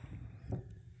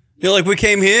 You're like, we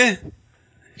came here.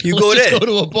 You go there. Go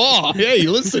to a bar. Hey,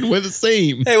 listen, we're the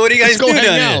same. Hey, what do you guys do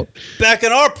down here? Back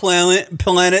on our planet,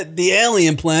 the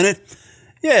alien planet.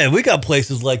 Yeah, we got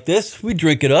places like this. We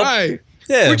drink it up. Right.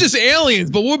 Yeah. We're just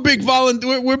aliens, but we're big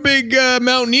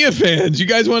Mountaineer fans. You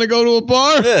guys want to go to a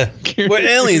bar? Yeah. We're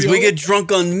aliens. We get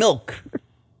drunk on milk.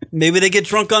 Maybe they get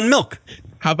drunk on milk.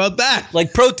 How about that?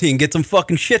 Like protein, get them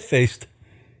fucking shit-faced.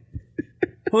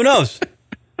 Who knows?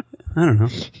 I don't know.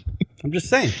 I'm just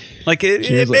saying. Like,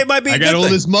 it might be a I got all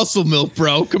this muscle milk,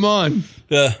 bro. Come on.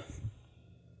 Yeah.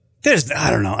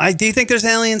 I don't know. Do you think there's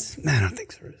aliens? I don't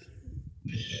think there is.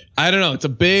 I don't know. It's a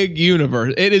big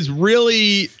universe. It is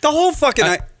really the whole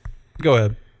fucking. Go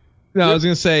ahead. No, I was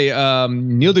going to say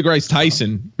Neil deGrasse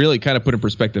Tyson really kind of put in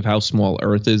perspective how small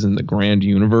Earth is in the grand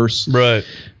universe. Right.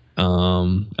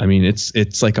 I mean,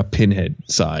 it's like a pinhead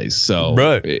size. So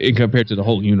compared to the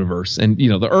whole universe, and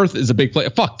the Earth is a big place.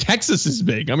 Fuck, Texas is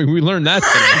big. I mean, we learned that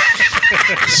today.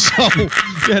 So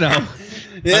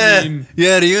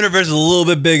the universe is a little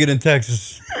bit bigger than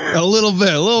Texas. A little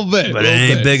bit. But it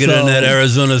ain't bigger than that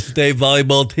Arizona State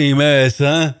volleyball team ass,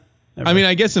 huh? I mean,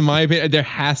 I guess in my opinion, there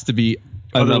has to be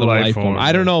another life form.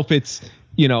 I don't know if it's,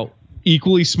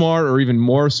 equally smart or even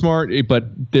more smart, but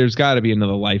there's got to be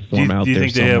another life form out there. Do you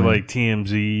think somewhere. they have like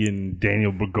TMZ and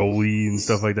Daniel Bergoli and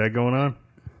stuff like that going on?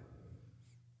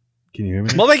 Can you hear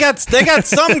me? Well, they got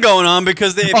some going on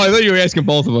because they. I thought you were asking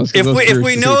both of us. If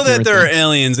we know that there are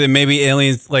aliens, and maybe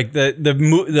aliens like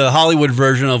the Hollywood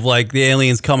version of like the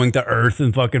aliens coming to Earth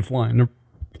and fucking flying.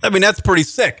 I mean, that's pretty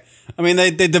sick. I mean, they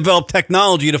developed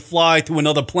technology to fly to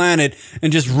another planet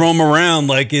and just roam around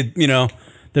like it.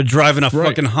 They're driving a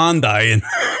fucking Hyundai in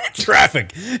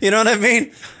traffic. You know what I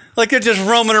mean? Like they're just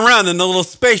roaming around in the little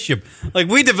spaceship. Like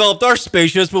we developed our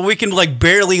spaceships, but we can like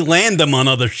barely land them on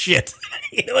other shit.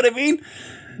 You know what I mean?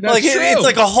 That's true. It's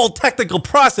like a whole technical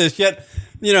process. Yet,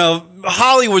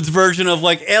 Hollywood's version of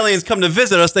like aliens come to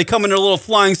visit us. They come in their little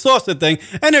flying saucer thing,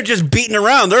 and they're just beating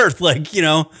around Earth, like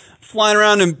flying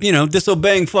around and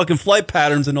disobeying fucking flight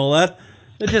patterns and all that.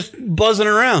 They're just buzzing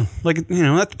around. Like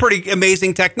that's pretty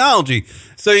amazing technology.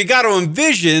 So you got to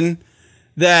envision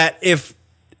that if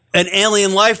an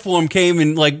alien life form came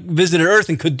and like visited Earth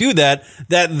and could do that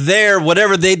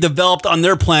whatever they developed on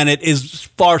their planet is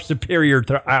far superior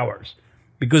to ours,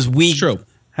 because we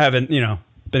haven't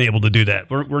been able to do that.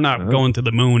 We're not going to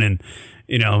the moon and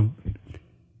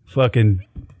fucking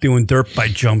doing dirt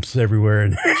bike jumps everywhere,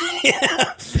 and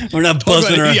we're not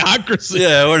buzzing around. Idiocracy.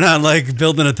 Yeah, we're not like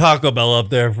building a Taco Bell up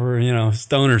there for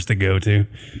stoners to go to.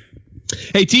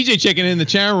 Hey, TJ, checking in the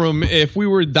chat room. If we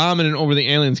were dominant over the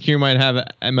aliens, Kieran might have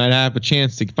a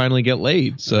chance to finally get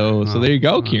laid. So there you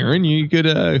go, Kieran. You could,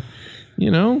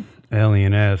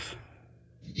 alien ass.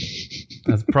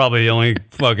 That's probably the only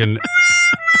fucking.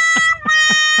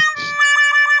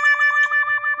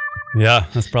 Yeah,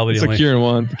 that's probably the only. That's a Kieran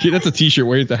one. That's a T-shirt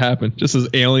waiting to happen. Just as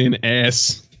alien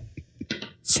ass.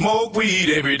 Smoke weed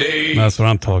every day. That's what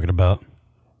I'm talking about.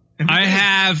 I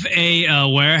have a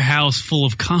warehouse full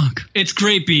of cock. It's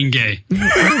great being gay.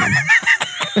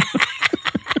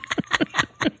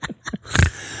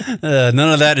 None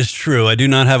of that is true. I do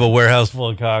not have a warehouse full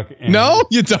of cock. No,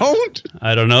 you don't?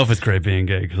 I don't know if it's great being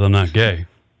gay because I'm not gay.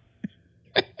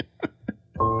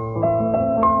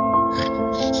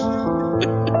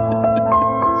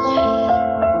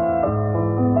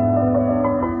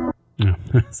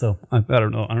 So I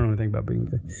don't know. I don't know anything about being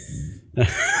gay.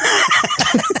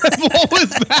 What was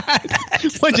that?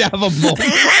 Why'd you have a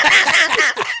moment?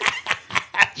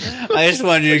 I just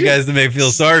wanted you guys to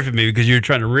feel sorry for me because you were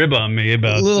trying to rib on me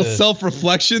about a little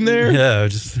self-reflection there. Yeah,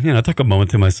 just I took a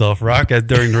moment to myself, Rock,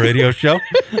 during the radio show.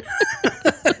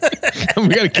 We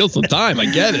got to kill some time. I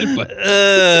get it, but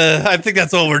I think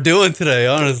that's all we're doing today,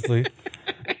 honestly.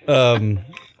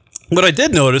 What I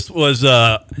did notice was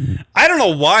I don't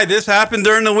know why this happened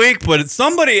during the week, but it's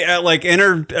somebody at like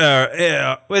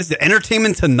what is it,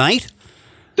 Entertainment Tonight?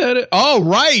 Oh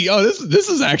right! Oh, this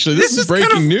is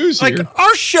breaking news here. Like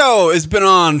our show has been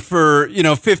on for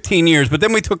 15 years, but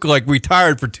then we took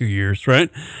retired for 2 years, right?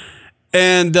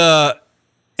 And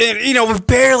we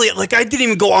barely I didn't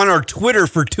even go on our Twitter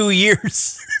for 2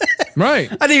 years.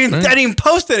 Right. I didn't even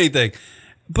post anything.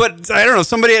 But I don't know.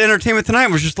 Somebody at Entertainment Tonight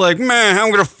was just like, "Man,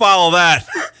 I'm going to follow that."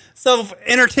 So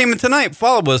Entertainment Tonight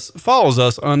follows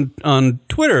us on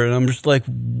Twitter, and I'm just like,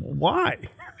 "Why?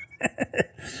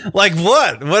 Like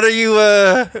what? What are you?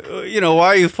 Why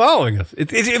are you following us?"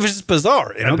 It was just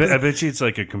bizarre. I bet you it's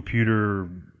like a computer,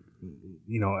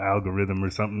 algorithm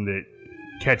or something that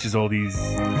catches all these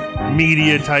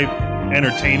media type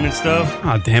entertainment stuff.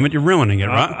 Oh damn it! You're ruining it,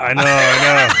 right? I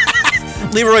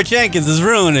know. Leroy Jenkins is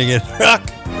ruining it. Rock.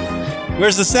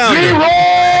 Where's the sound? Leroy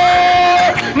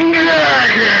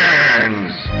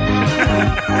Jenkins!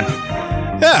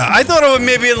 Yeah, I thought it would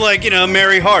maybe like,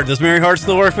 Mary Hart. Does Mary Hart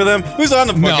still work for them? Who's on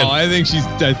the fucking... No, I think she's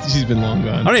been long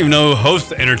gone. I don't even know who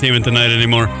hosts Entertainment Tonight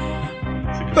anymore.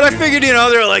 But I figured,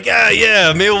 they're like,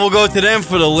 yeah, maybe we'll go to them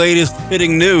for the latest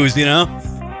hitting news, in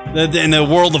the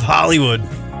world of Hollywood.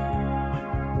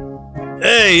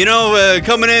 Hey,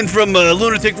 coming in from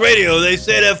Lunatic Radio, they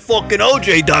say that fucking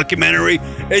OJ documentary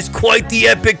is quite the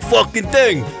epic fucking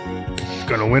thing. It's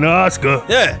gonna win an Oscar.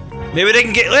 Yeah, maybe they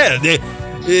can get. Yeah,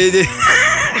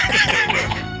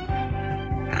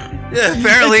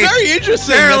 apparently. It's very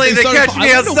interesting. Apparently, the Catch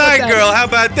Me Outside girl. How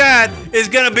about that? Is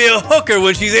gonna be a hooker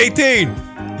when she's 18.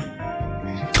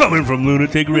 Coming from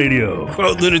Lunatic Radio.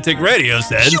 Quote Lunatic Radio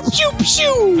said. Shoo, shoo,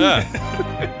 shoo. Yeah.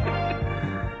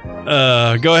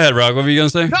 Go ahead, Rock. What were you gonna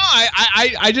say? No,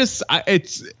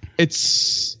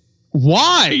 it's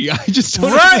why? I just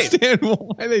don't understand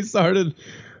why they started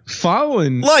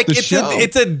following the show.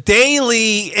 It's a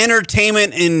daily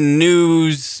entertainment and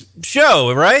news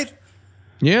show, right?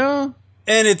 Yeah.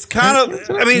 And it's kind of,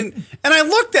 and I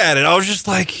looked at it. I was just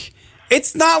like,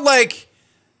 it's not like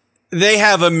they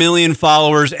have 1 million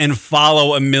followers and follow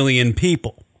 1 million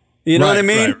people. You know what I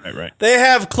mean? Right. They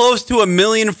have close to 1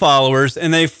 million followers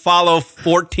and they follow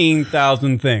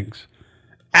 14,000 things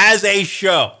as a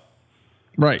show.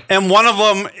 Right. And one of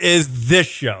them is this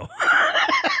show.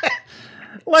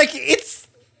 Like, it's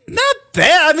not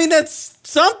bad. I mean, that's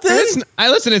something.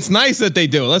 Listen, it's nice that they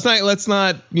do it. Let's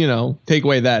not, take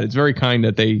away that. It's very kind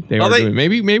that they are doing it.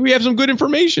 Maybe we have some good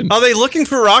information. Are they looking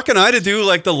for Rock and I to do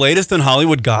like the latest in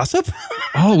Hollywood gossip?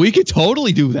 Oh, we could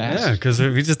totally do that. Yeah, because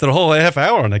we just did a whole half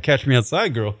hour on the Catch Me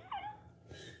Outside girl.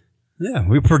 Yeah,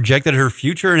 we projected her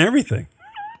future and everything.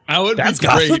 That's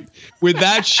great with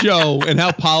that show and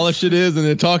how polished it is, and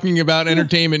they're talking about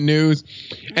entertainment news,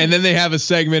 and then they have a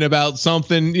segment about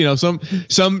something, some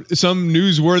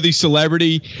newsworthy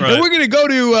celebrity, and we're gonna go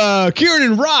to Kieran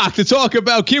and Rock to talk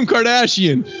about Kim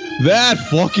Kardashian. That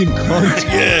fucking cunt.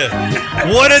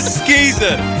 Yeah, what a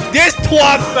skeezer! This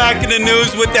twat's back in the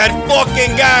news with that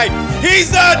fucking guy.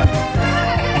 He's a.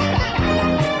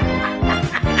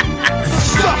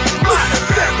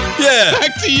 Yeah.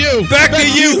 Back to you. Back to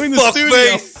you,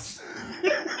 fuckface.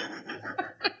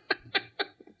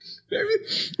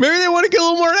 Maybe they want to get a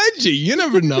little more edgy. You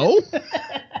never know.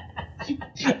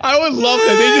 I would love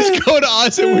that. They just go to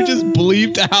us and we're just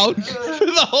bleeped out for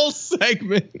the whole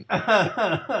segment.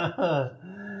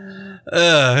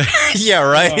 Yeah,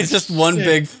 right. It's just one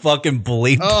big fucking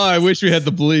bleep. Oh, I wish we had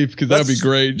the bleep because that'd be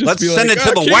great. Just let's be send like, it to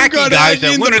the wacky guys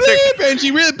at Lunatic. And she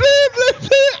really bleep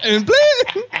and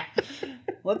bleep.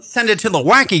 Let's send it to the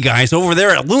wacky guys over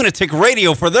there at Lunatic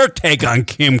Radio for their take on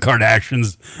Kim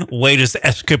Kardashian's latest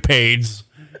escapades.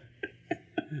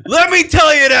 Let me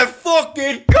tell you that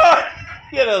fucking God.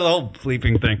 The whole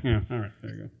bleeping thing. Yeah, all right,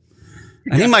 there you go.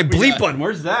 I need my bleep button.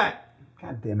 Where's that?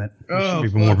 God damn it. I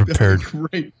should be more prepared.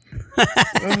 Great.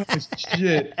 Oh,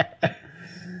 shit.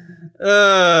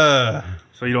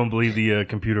 So you don't believe the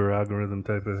computer algorithm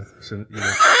type of?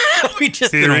 We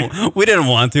just didn't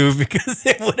want to because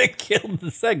it would have killed the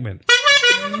segment.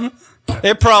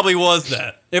 It probably was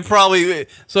that.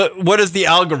 So what is the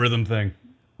algorithm thing?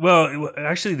 Well,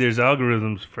 actually, there's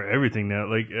algorithms for everything now.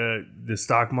 Like the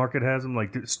stock market has them,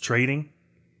 like it's trading.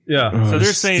 Yeah. So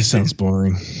they're saying this sounds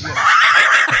boring.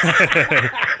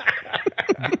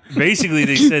 Basically,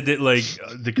 they said that like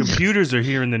the computers are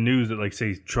hearing the news that like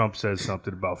say Trump says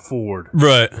something about Ford,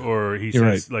 right? Or he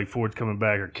says like Ford's coming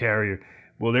back or Carrier.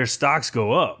 Well, their stocks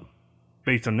go up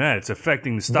based on that. It's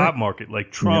affecting the stock market.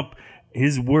 Like Trump,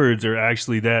 his words are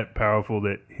actually that powerful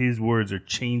that his words are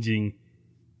changing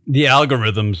the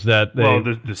algorithms that they. Well,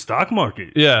 the stock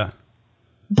market. Yeah.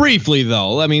 Briefly,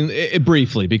 though, I mean,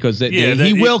 briefly, because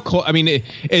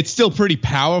it's still pretty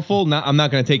powerful. I'm not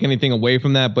going to take anything away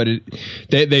from that, but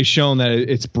they've shown that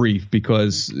it's brief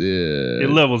because it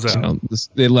levels out.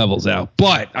 It levels out.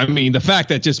 But I mean, the fact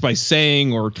that just by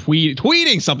saying or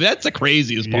tweeting something, that's the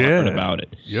craziest part about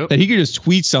it. Yep. That he could just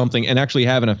tweet something and actually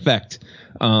have an effect.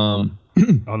 On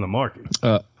the market.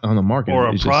 On the market. Or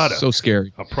a product. So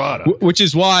scary. A product. Which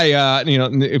is why,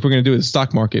 if we're going to do the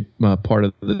stock market part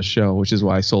of the show, which is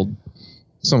why I sold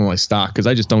some of my stock, because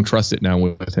I just don't trust it now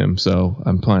with him. So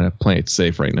I'm planning to play it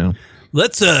safe right now.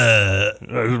 Let's This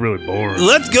is really boring.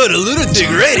 Let's go to Lunatic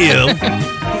Radio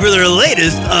for their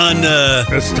latest on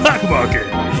the stock market.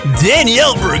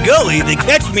 Danielle Bergoli, the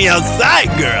Catch Me Outside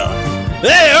girl.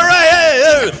 Hey, all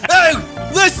right, hey,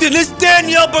 listen, this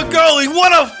Danielle Bergoli,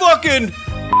 what a fucking,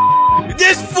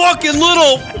 this fucking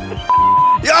little,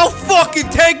 I'll fucking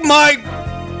take my.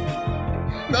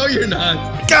 No, you're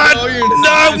not. God,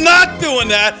 no, I'm not doing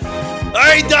that.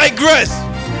 I digress.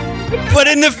 But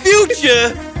in the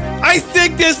future, I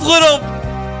think this little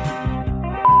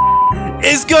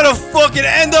is gonna fucking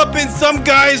end up in some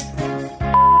guy's,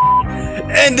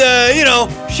 and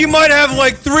she might have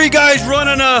like 3 guys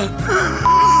running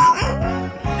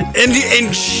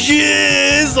and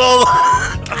shiz all.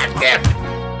 God damn.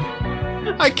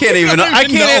 I can't even. I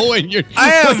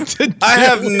can't. I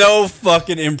have no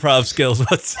fucking improv skills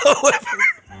whatsoever.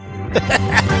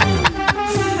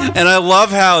 And I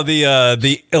love how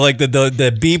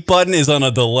the beep button is on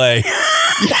a delay.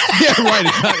 Yeah, right.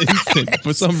 It's not instant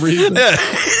for some reason. Yeah,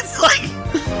 it's like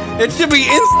it should be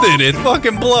instant. It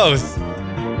fucking blows.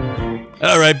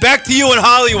 All right, back to you in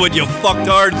Hollywood, you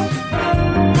fucktards.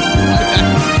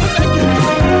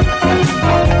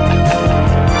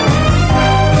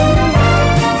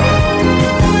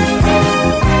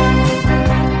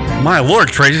 My lord,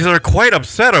 Tracy, they're quite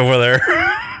upset over there.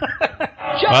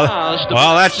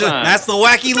 Well, that's the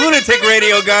wacky lunatic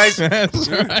radio, guys. That's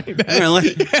right.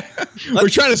 We're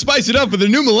trying to spice it up for the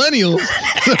new millennials.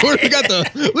 We got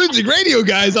the lunatic radio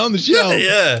guys on the show.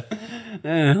 Yeah.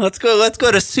 Let's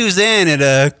go to Suzanne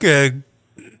at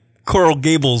Coral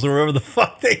Gables or wherever the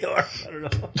fuck they are. I don't know.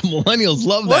 Millennials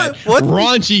love that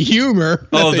raunchy humor.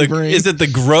 Is it the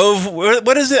Grove?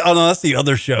 What is it? Oh no, that's the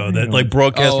other show that like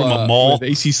broadcast from a mall. With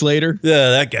AC Slater.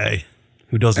 Yeah, that guy.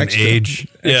 Who doesn't age?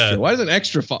 Yeah. Why doesn't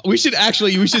extra follow? We should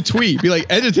tweet. Be like,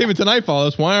 Entertainment Tonight follow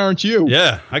us. Why aren't you?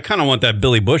 Yeah. I kind of want that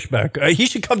Billy Bush back. He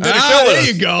should come to the show with us.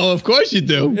 There you go. Of course you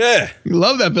do. Yeah. You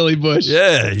love that Billy Bush.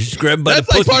 Yeah. You just grab him by That's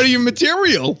the pussy. That's like part of your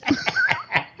material.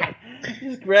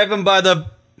 Just grab him by the...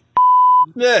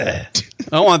 Yeah.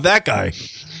 I want that guy.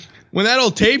 When that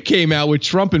old tape came out with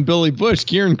Trump and Billy Bush,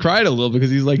 Kieran cried a little because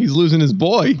he's losing his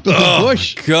boy, Billy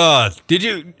Bush. God. Did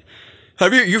you...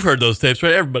 You've heard those tapes,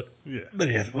 right? Everybody.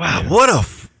 Yeah. Wow, what a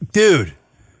dude.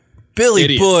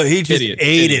 Billy Bush, he just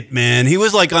ate it, man. He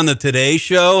was like on the Today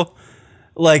Show,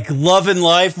 like loving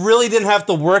life. Really didn't have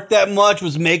to work that much.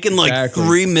 Was making like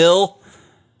 $3 million.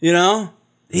 You know,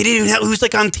 he didn't even have. He was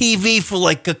like on TV for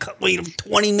like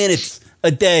 20 minutes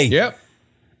a day. Yep.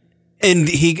 And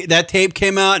that tape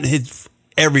came out, and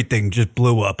everything just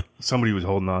blew up. Somebody was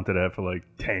holding on to that for like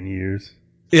 10 years.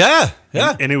 Yeah.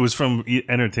 And it was from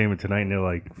Entertainment Tonight, and they're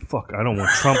like, fuck, I don't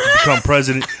want Trump to become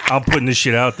president. I'm putting this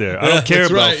shit out there. I don't care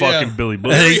about fucking Billy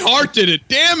Bush. Mary Hart did it.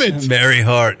 Damn it. Mary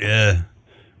Hart, yeah.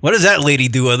 What does that lady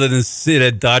do other than sit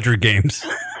at Dodger games?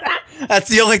 That's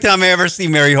the only time I ever see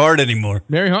Mary Hart anymore.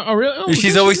 Mary Hart? Oh, really? Oh,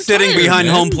 she's always sitting behind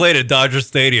home plate at Dodger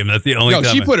Stadium. That's the only time.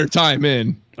 She put her time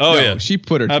in. Oh, yeah. She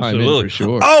put her time in for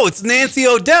sure. Oh, it's Nancy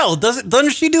O'Dell.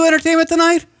 Doesn't she do Entertainment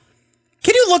Tonight?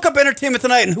 Can you look up Entertainment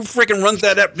Tonight and who freaking runs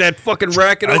that fucking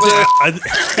racket over there?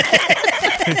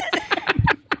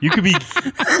 You could be...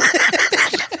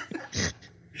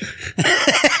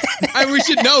 We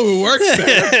should know who works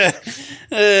there.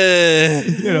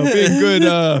 Being good,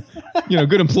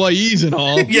 good employees and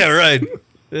all. Yeah, right.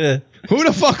 Yeah. Who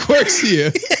the fuck works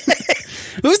here?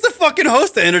 Who's the fucking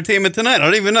host of Entertainment Tonight? I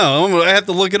don't even know. I have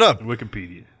to look it up.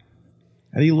 Wikipedia.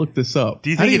 How do you look this up?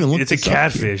 Do you think it's a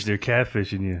catfish? They're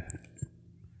catfishing you.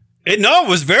 It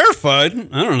was verified.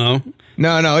 I don't know.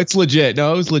 No, it's legit.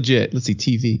 No, it was legit. Let's see,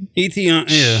 TV. ET on,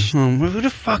 yeah. Who the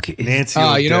fuck is Nancy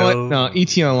O'Dell? You know what? No,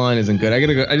 ET Online isn't good. I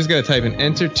just gotta type in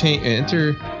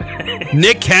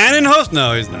Nick Cannon host?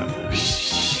 No, he's not.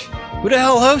 Who the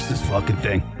hell hosts this fucking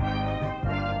thing?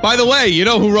 By the way, you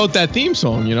know who wrote that theme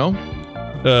song? You know?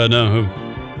 No, who?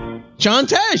 John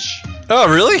Tesh. Oh,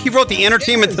 really? He wrote the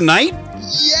Entertainment Tonight?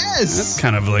 Yes. That's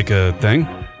kind of like a thing.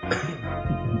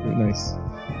 Nice.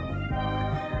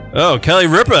 Oh, Kelly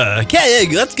Ripa.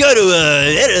 Let's go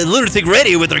to Lunatic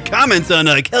Radio with her comments on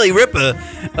Kelly Ripa.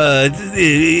 You're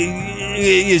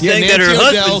saying that her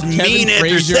husband's mean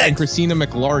after sex. And Christina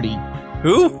McLarty.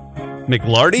 Who?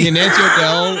 McLarty? Yeah, Nancy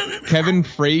O'Dell, Kevin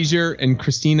Frazier, and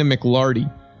Christina McLarty.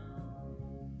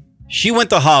 She went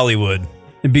to Hollywood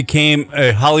and became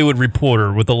a Hollywood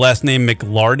reporter with the last name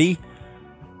McLarty.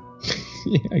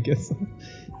 Yeah, I guess so.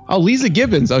 Oh, Lisa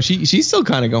Gibbons. Oh, she's still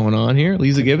kind of going on here.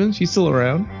 Lisa Gibbons, she's still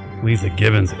around. Lisa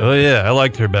Gibbons. Oh, yeah. I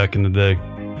liked her back in the day.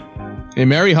 And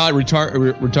Mary Hart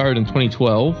retired in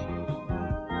 2012.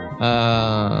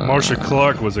 Marsha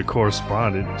Clark was a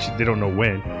correspondent. They don't know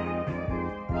when.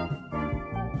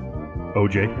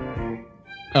 OJ.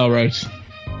 Oh, right.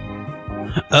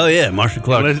 Oh, yeah. Marsha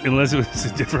Clark. Unless it was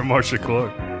a different Marsha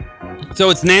Clark. So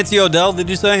it's Nancy O'Dell, did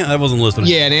you say? I wasn't listening.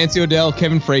 Yeah, Nancy O'Dell,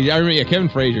 Kevin Frazier. I remember, Kevin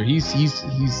Frazier. He's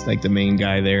like the main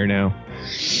guy there now.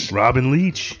 Robin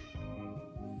Leach.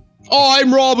 Oh,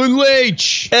 I'm Robin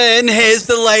Leach. And here's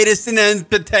the latest in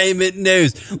entertainment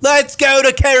news. Let's go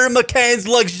to Karen McCann's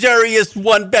luxurious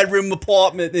one-bedroom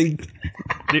apartment.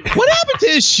 What happened to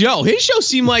his show? His show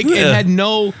seemed like it had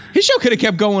no... His show could have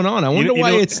kept going on. I wonder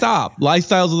why it stopped.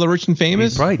 Lifestyles of the Rich and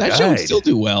Famous? That show would still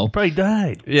do well. Probably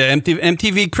died. Yeah,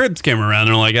 MTV Cribs came around.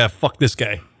 They're like, fuck this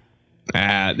guy.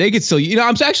 They could still...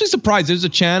 I'm actually surprised. There's a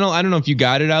channel. I don't know if you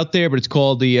got it out there, but it's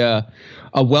called the...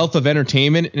 A Wealth of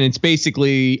Entertainment, and it's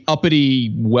basically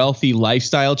uppity, wealthy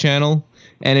lifestyle channel,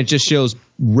 and it just shows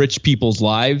rich people's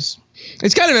lives.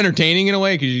 It's kind of entertaining in a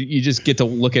way because you just get to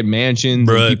look at mansions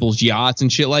and people's yachts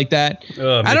and shit like that.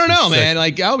 I don't know, man.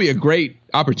 Like, that would be a great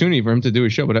opportunity for him to do a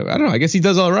show, but I don't know. I guess he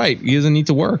does all right. He doesn't need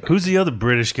to work. Who's the other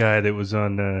British guy that was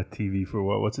on TV for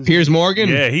what? What's his Piers name? Morgan?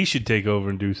 Yeah, he should take over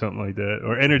and do something like that.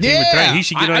 Or Entertainment Tonight. He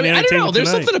should get on Entertainment I don't know. There's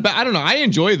Tonight. something about... I don't know. I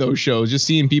enjoy those shows, just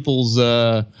seeing people's...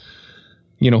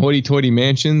 hoity-toity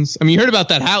mansions. I mean, you heard about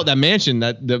that house, that mansion,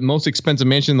 that the most expensive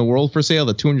mansion in the world for sale,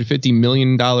 the $250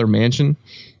 million mansion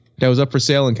that was up for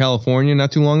sale in California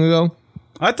not too long ago.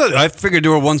 I figured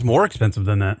there were ones more expensive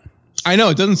than that. I know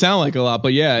it doesn't sound like a lot,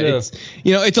 but it's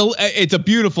it's a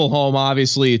beautiful home.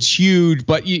 Obviously, it's huge,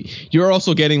 but you're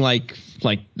also getting like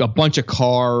a bunch of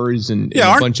cars and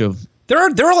a bunch of. There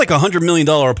are like $100 million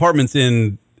apartments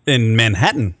in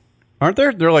Manhattan, aren't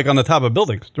there? They're like on the top of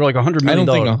buildings. They're like $100 million.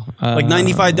 I don't think like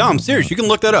 95. I'm serious. You can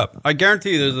look that up. I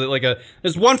guarantee you,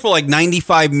 there's one for like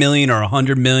 95 million or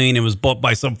 100 million. It was bought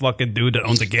by some fucking dude that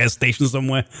owns a gas station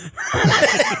somewhere.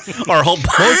 Or a whole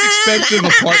most expensive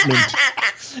apartment.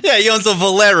 Yeah, he owns a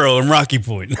Valero in Rocky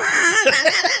Point.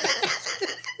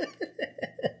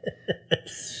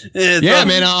 Yeah,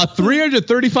 man, a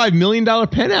 $335 million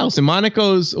penthouse in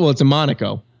Monaco's. Well, it's in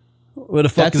Monaco. Where the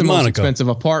fuck is Monaco? That's the most expensive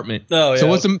apartment. Oh,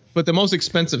 yeah. So but the most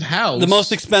expensive house? The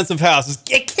most expensive house is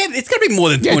it's got to be more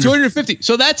than 200. 250.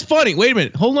 So that's funny. Wait a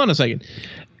minute. Hold on a second.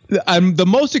 The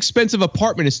most expensive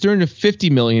apartment is $350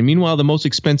 million. Meanwhile, the most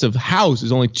expensive house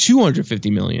is only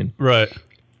 $250 million. Right.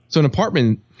 So an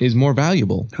apartment is more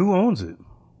valuable. Who owns it?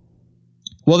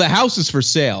 Well, the house is for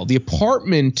sale. The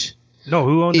apartment. No,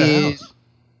 who owned the house?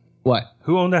 What?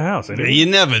 Who owned the house? You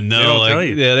never know. They tell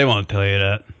you. Yeah, they won't tell you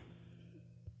that.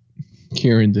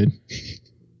 Kieran did.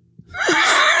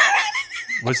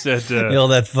 What's that?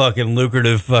 That fucking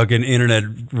lucrative fucking internet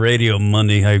radio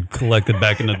money I collected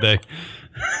back in the day.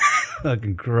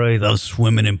 Fucking crazy. I was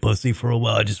swimming in pussy for a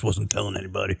while. I just wasn't telling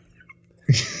anybody.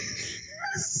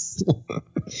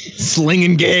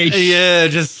 Slinging gash. Yeah,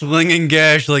 just slinging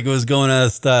gash like it was going out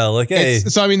of style. Like, hey.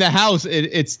 So, I mean, the house,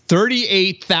 it's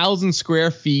 38,000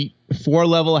 square feet,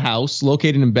 4-level house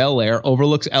located in Bel Air,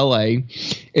 overlooks L.A.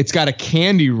 It's got a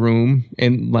candy room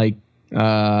and like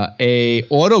a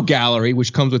auto gallery,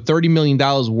 which comes with $30 million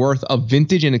worth of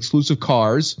vintage and exclusive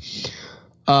cars.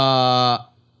 The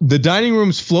dining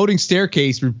room's floating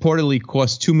staircase reportedly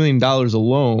cost $2 million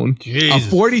alone. Jesus a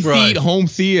 40 Christ. feet home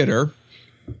theater.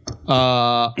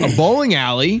 A bowling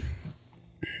alley.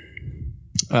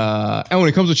 And when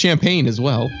it comes with champagne as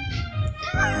well.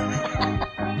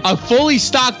 A fully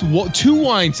stocked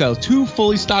two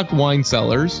fully stocked wine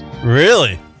cellars.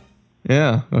 Really?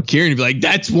 Yeah. Well, Kieran would be like,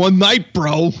 that's one night,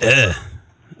 bro.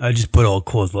 I just put all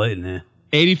Coors Light in there.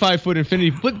 85-foot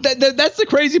infinity. But that's the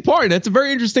crazy part. That's a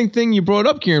very interesting thing you brought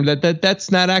up, Kieran, that's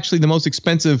not actually the most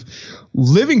expensive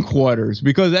living quarters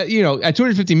because that, at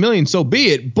 $250 million, so be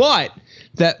it. But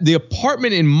that the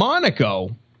apartment in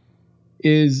Monaco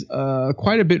is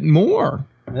quite a bit more.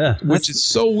 Yeah, which is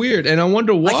so weird, and I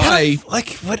wonder why.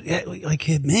 Man,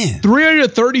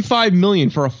 $335 million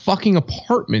for a fucking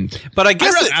apartment. But I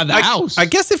guess house. I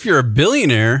guess if you're a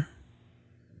billionaire,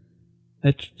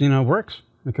 it works.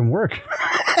 It can work.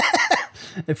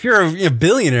 If you're a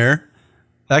billionaire,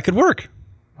 that could work.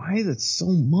 Why is it so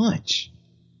much?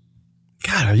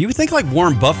 God, you would think like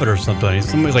Warren Buffett or something.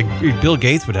 Somebody like Bill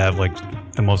Gates would have like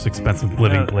the most expensive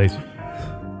living place.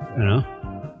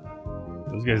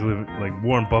 Those guys live like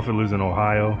Warren Buffett lives in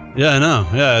Ohio. Yeah, I know.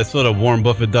 Yeah, I saw the Warren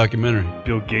Buffett documentary.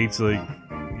 Bill Gates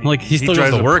he still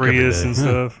drives to work Prius and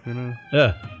stuff.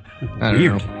 Yeah.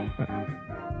 Weird.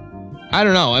 I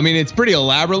don't know. I mean, it's pretty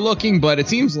elaborate looking, but it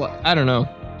seems like I don't know.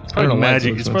 It's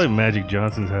probably Magic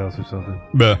Johnson's house or something.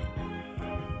 Yeah.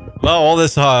 Well, all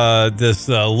this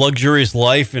luxurious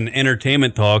life and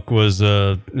entertainment talk was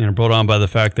brought on by the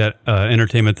fact that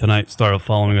Entertainment Tonight started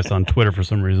following us on Twitter for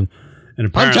some reason. And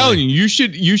I'm telling you, you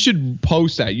should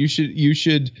post that. You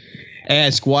should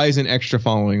ask why isn't Extra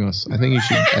following us. I think you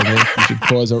should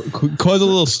cause a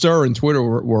little stir in Twitter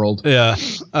world. Yeah,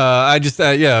 but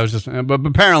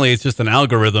apparently it's just an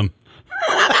algorithm,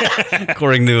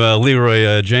 according to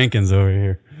Leroy Jenkins over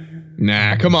here.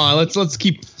 Nah, come on. Let's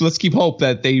keep hope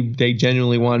that they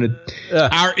genuinely wanted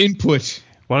our input.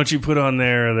 Why don't you put on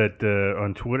there that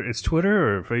on Twitter? It's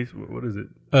Twitter or Facebook? What is it?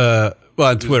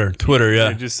 On Twitter,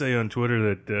 yeah. Just say on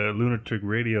Twitter that Lunatic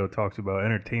Radio talks about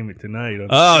Entertainment Tonight.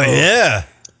 Yeah.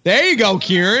 There you go,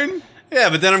 Kieran. Yeah,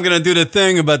 but then I'm gonna do the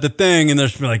thing about the thing, and they're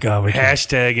just like,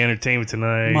 hashtag Entertainment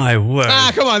Tonight. My word.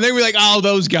 Come on. They'll be like,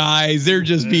 those guys. They're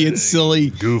just being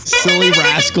silly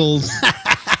rascals.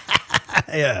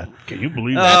 Yeah. Can you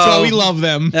believe that? That's why we love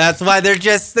them. That's why they're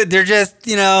just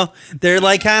they're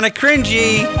like kind of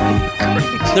cringy.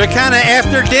 They're kind of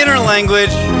after dinner language.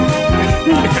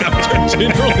 After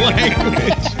dinner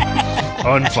language.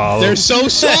 Unfollow. They're so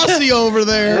saucy over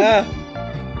there. Yeah.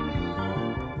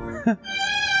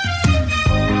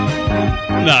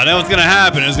 No, that's what's gonna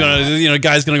happen. It's gonna,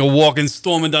 guy's gonna go walking,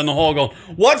 storming down the hall, going,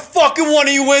 "What fucking one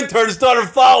of you interns started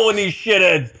following these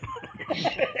shitheads?"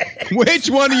 Which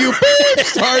one of you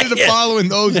started following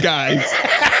those guys?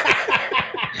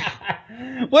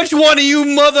 Which one of you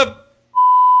mother...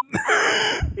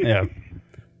 Yeah.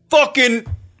 Fucking...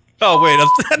 Oh, wait. I'm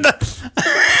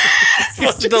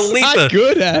supposed to delete not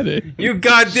good at it. You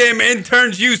goddamn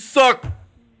interns, you suck.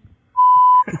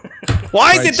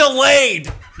 Why is it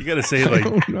delayed? You got to say it like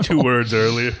 2 words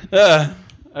earlier.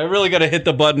 I really got to hit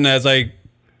the button as I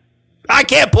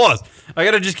can't pause. I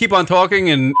got to just keep on talking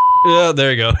and...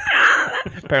 there you go.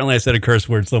 Apparently I said a curse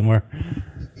word somewhere.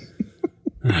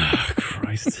 Oh,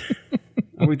 Christ.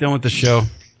 Are we done with the show?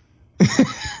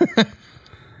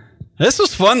 This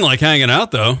was fun, like, hanging out,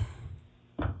 though.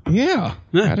 Yeah.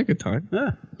 I had a good time.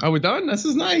 Yeah. Are we done? This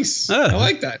is nice. I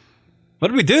like that. What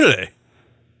did we do today?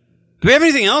 Do we have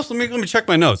anything else? Let me check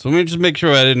my notes. Let me just make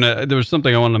sure I didn't... there was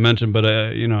something I wanted to mention, but,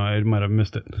 I might have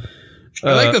missed it.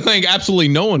 I'd like to thank absolutely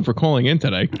no one for calling in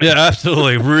today. Yeah,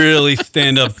 absolutely. Really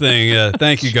stand-up thing. Yeah,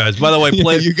 thank you, guys. By the way,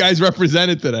 you guys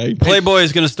represented today. Playboy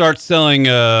is going to start selling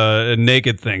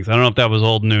naked things. I don't know if that was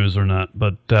old news or not,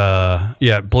 but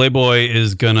yeah, Playboy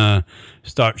is going to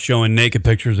start showing naked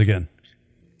pictures again.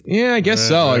 Yeah, I guess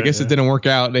so. I guess it didn't work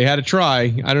out. They had to try.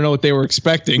 I don't know what they were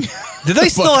expecting. Did they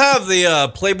still have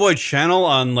the Playboy channel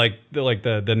on like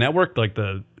the network, like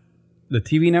the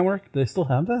TV network? Do they still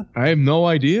have that? I have no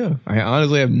idea. I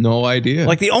honestly have no idea.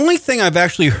 Like the only thing I've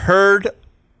actually heard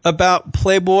about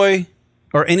Playboy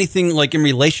or anything like in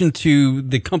relation to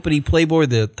the company Playboy,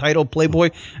 the title Playboy,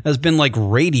 has been like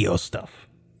radio stuff.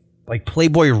 Like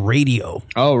Playboy Radio.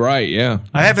 Oh, right. Yeah.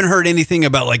 I haven't heard anything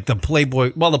about like the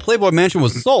Playboy. Well, the Playboy Mansion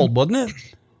was sold, wasn't it?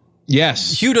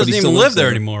 Yes. Hugh doesn't even live there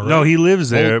anymore, right? No, he lives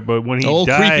there, but when he old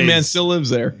dies... creepy man still lives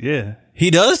there. Yeah. He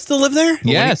does still live there?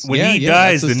 Yes. When he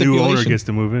dies, the new owner gets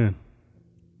to move in.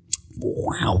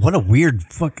 Wow, what a weird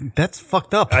fucking... That's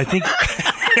fucked up. I think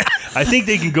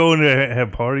they can go in there and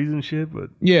have parties and shit,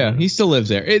 but... Yeah, he still lives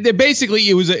there. Basically,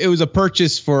 it was a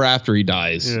purchase for after he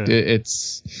dies. Yeah.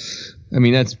 I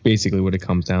mean, that's basically what it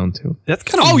comes down to. That's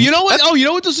kind of... Oh, you know what? Oh, you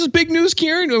know what? This is big news,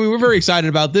 Kieran. I mean, we're very excited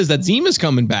about this. That Zima's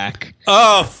coming back.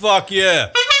 Oh, fuck yeah.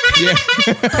 Yeah.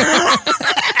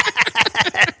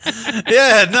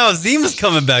 Yeah, no, Zima's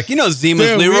coming back. You know Zima's,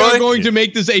 Dude, Leroy. We are going to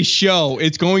make this a show.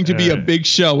 It's going to be a big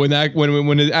show when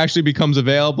it actually becomes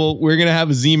available. We're going to have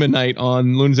a Zima night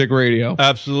on Lunatic Radio.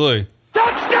 Absolutely.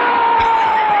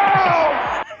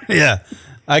 Yeah.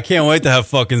 I can't wait to have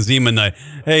fucking Zima night.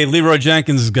 Hey, Leroy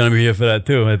Jenkins is going to be here for that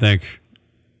too, I think.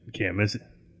 Can't miss it.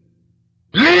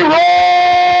 Leroy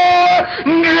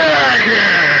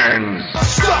Jenkins!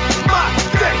 Suck my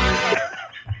dick!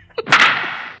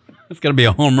 It's going to be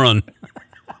a home run.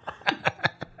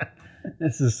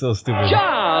 This is so stupid.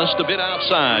 Just a bit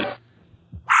outside.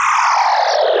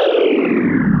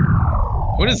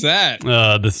 What is that?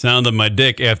 The sound of my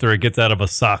dick after it gets out of a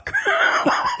sock.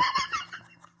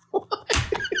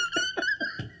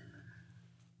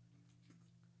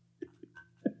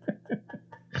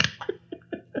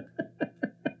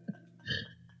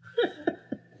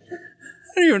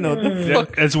 I don't even know what the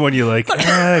fuck. That's one you like.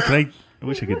 I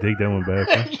wish I could take that one back.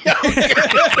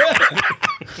 Huh?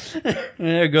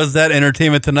 There goes that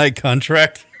Entertainment Tonight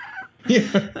contract. Yeah.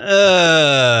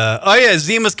 Oh yeah,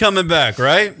 Zima's coming back,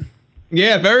 right?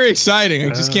 Yeah, very exciting.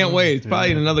 I just can't wait. It's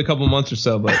probably in another couple months or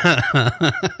so, but how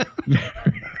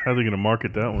are they going to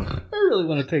market that one? I really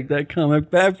want to take that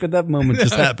comic back, but that moment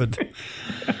just happened.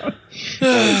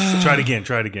 Try it again.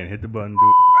 Hit the button.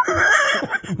 Do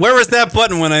it. Where was that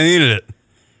button when I needed it?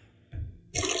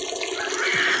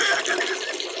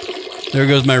 There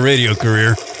goes my radio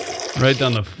career. Right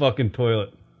down the fucking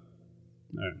toilet.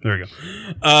 All right, there we go.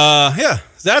 Yeah,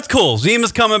 that's cool.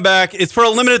 Zima's coming back. It's for a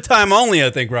limited time only, I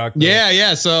think, Rock.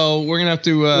 Yeah. So we're gonna have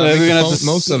to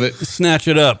most of it. Snatch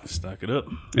it up. Stock it up.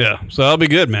 Yeah, so that'll be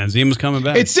good, man. Zima's coming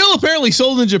back. It's still apparently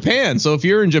sold in Japan. So if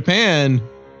you're in Japan,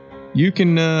 you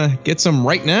can get some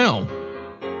right now.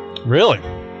 Really?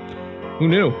 Who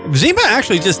knew? Zima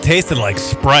actually just tasted like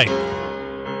Sprite.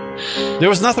 There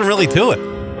was nothing really to it.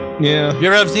 Yeah. You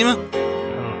ever have Zima?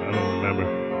 I don't remember.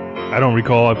 I don't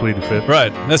recall. I played the fifth.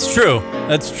 Right. That's true.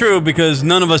 That's true because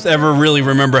none of us ever really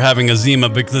remember having a Zima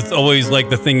because it's always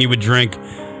like the thing you would drink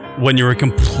when you were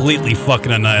completely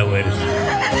fucking annihilated.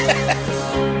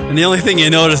 And the only thing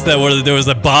you noticed that there was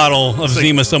a bottle of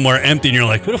Zima somewhere empty and you're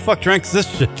like, who the fuck drinks this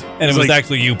shit? And it was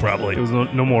actually you probably. There was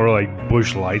no more like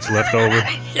Busch Lights left over.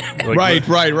 Like,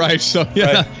 right. So you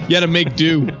had to make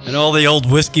do. And all the old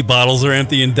whiskey bottles are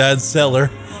empty in Dad's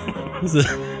cellar.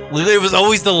 It was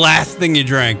always the last thing you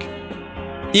drank.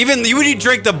 Even you would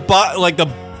drink the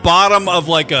bottom of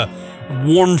like a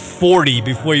warm 40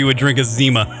 before you would drink a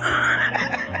Zima.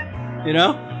 You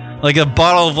know, like a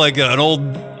bottle of like an old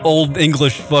old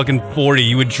English fucking 40.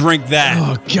 You would drink that.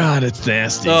 Oh God, it's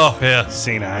nasty. Oh yeah,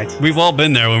 St. Ides. We've all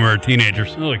been there when we were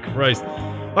teenagers. Holy Christ!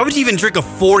 Why would you even drink a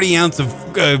 40 ounce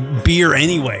of beer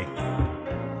anyway?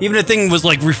 Even if the thing was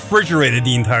like refrigerated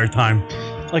the entire time.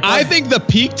 Like I think the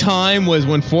peak time was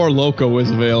when Four Loko was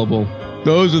available.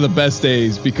 Those were the best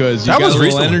days because you got a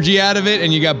little energy out of it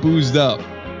and you got boozed up.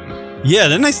 Yeah,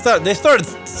 then they stopped. They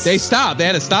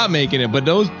had to stop making it, but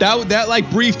that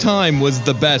like brief time was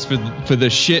the best for the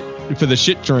shit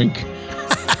drink.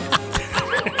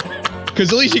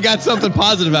 Because at least you got something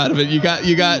positive out of it. You got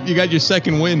your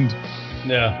second wind.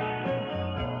 Yeah.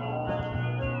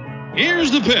 Here's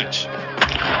the pitch.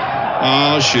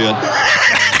 Oh shit.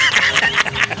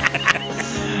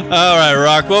 All right,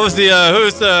 Rock. What was the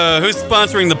who's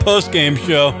sponsoring the post game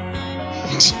show?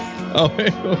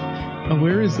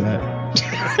 Where is that?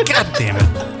 God damn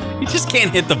it! You just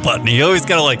can't hit the button. You always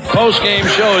gotta like. Post game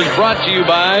show is brought to you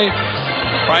by.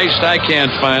 Christ, I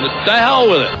can't find it. The hell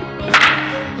with it.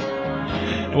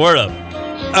 Word up.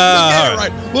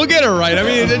 We'll get it right. I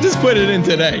mean, just put it in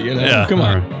today. You know. Yeah. Come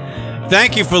on. Right.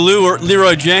 Thank you for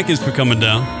Leroy Jenkins for coming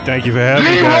down. Thank you for having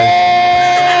me, guys.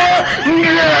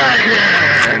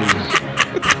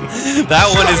 That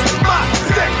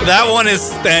one is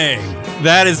staying.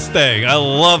 That is staying. I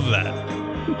love that.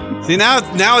 See, now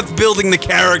it's building the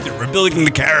character. We're building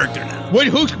the character now.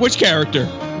 Which character?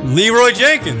 Leroy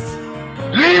Jenkins.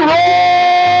 Leroy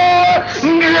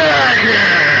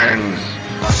Jenkins.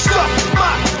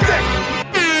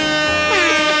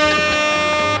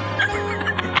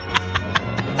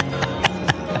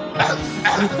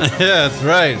 Yeah, that's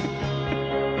right.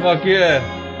 Fuck yeah.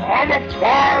 I'm a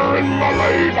fire in my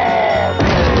labor. I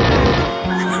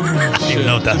don't even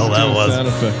know what the hell that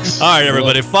was. All right,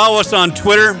 everybody. Follow us on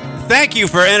Twitter. Thank you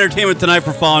for Entertainment Tonight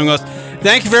for following us.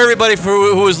 Thank you for everybody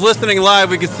who was listening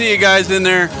live. We can see you guys in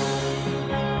there.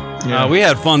 Yeah. We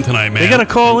had fun tonight, man. They got to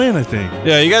call in, I think.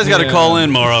 Yeah, you guys got to call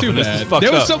in more often. This is fucked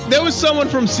up. There was someone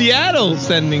from Seattle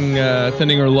sending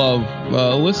her love.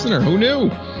 A listener. Who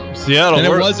knew? Seattle. And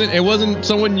it wasn't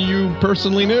someone you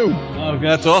personally knew. Oh,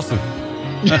 that's awesome.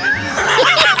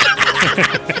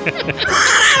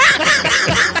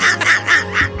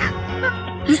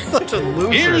 Such a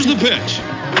loser. Here's the pitch.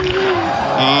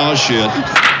 Oh shit.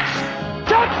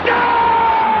 Touchdown!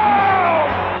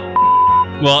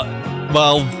 Well,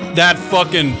 that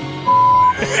fucking.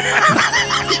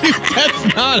 That's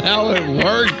not how it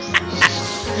works.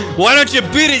 Why don't you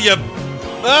beat it, you?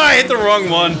 I hit the wrong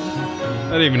one.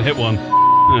 I didn't even hit one.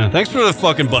 Yeah, thanks for the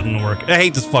fucking button to work. I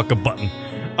hate this fucking button.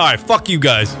 All right, fuck you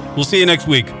guys. We'll see you next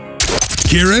week.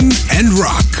 Kieran and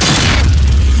Rock.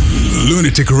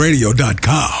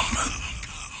 LunaticRadio.com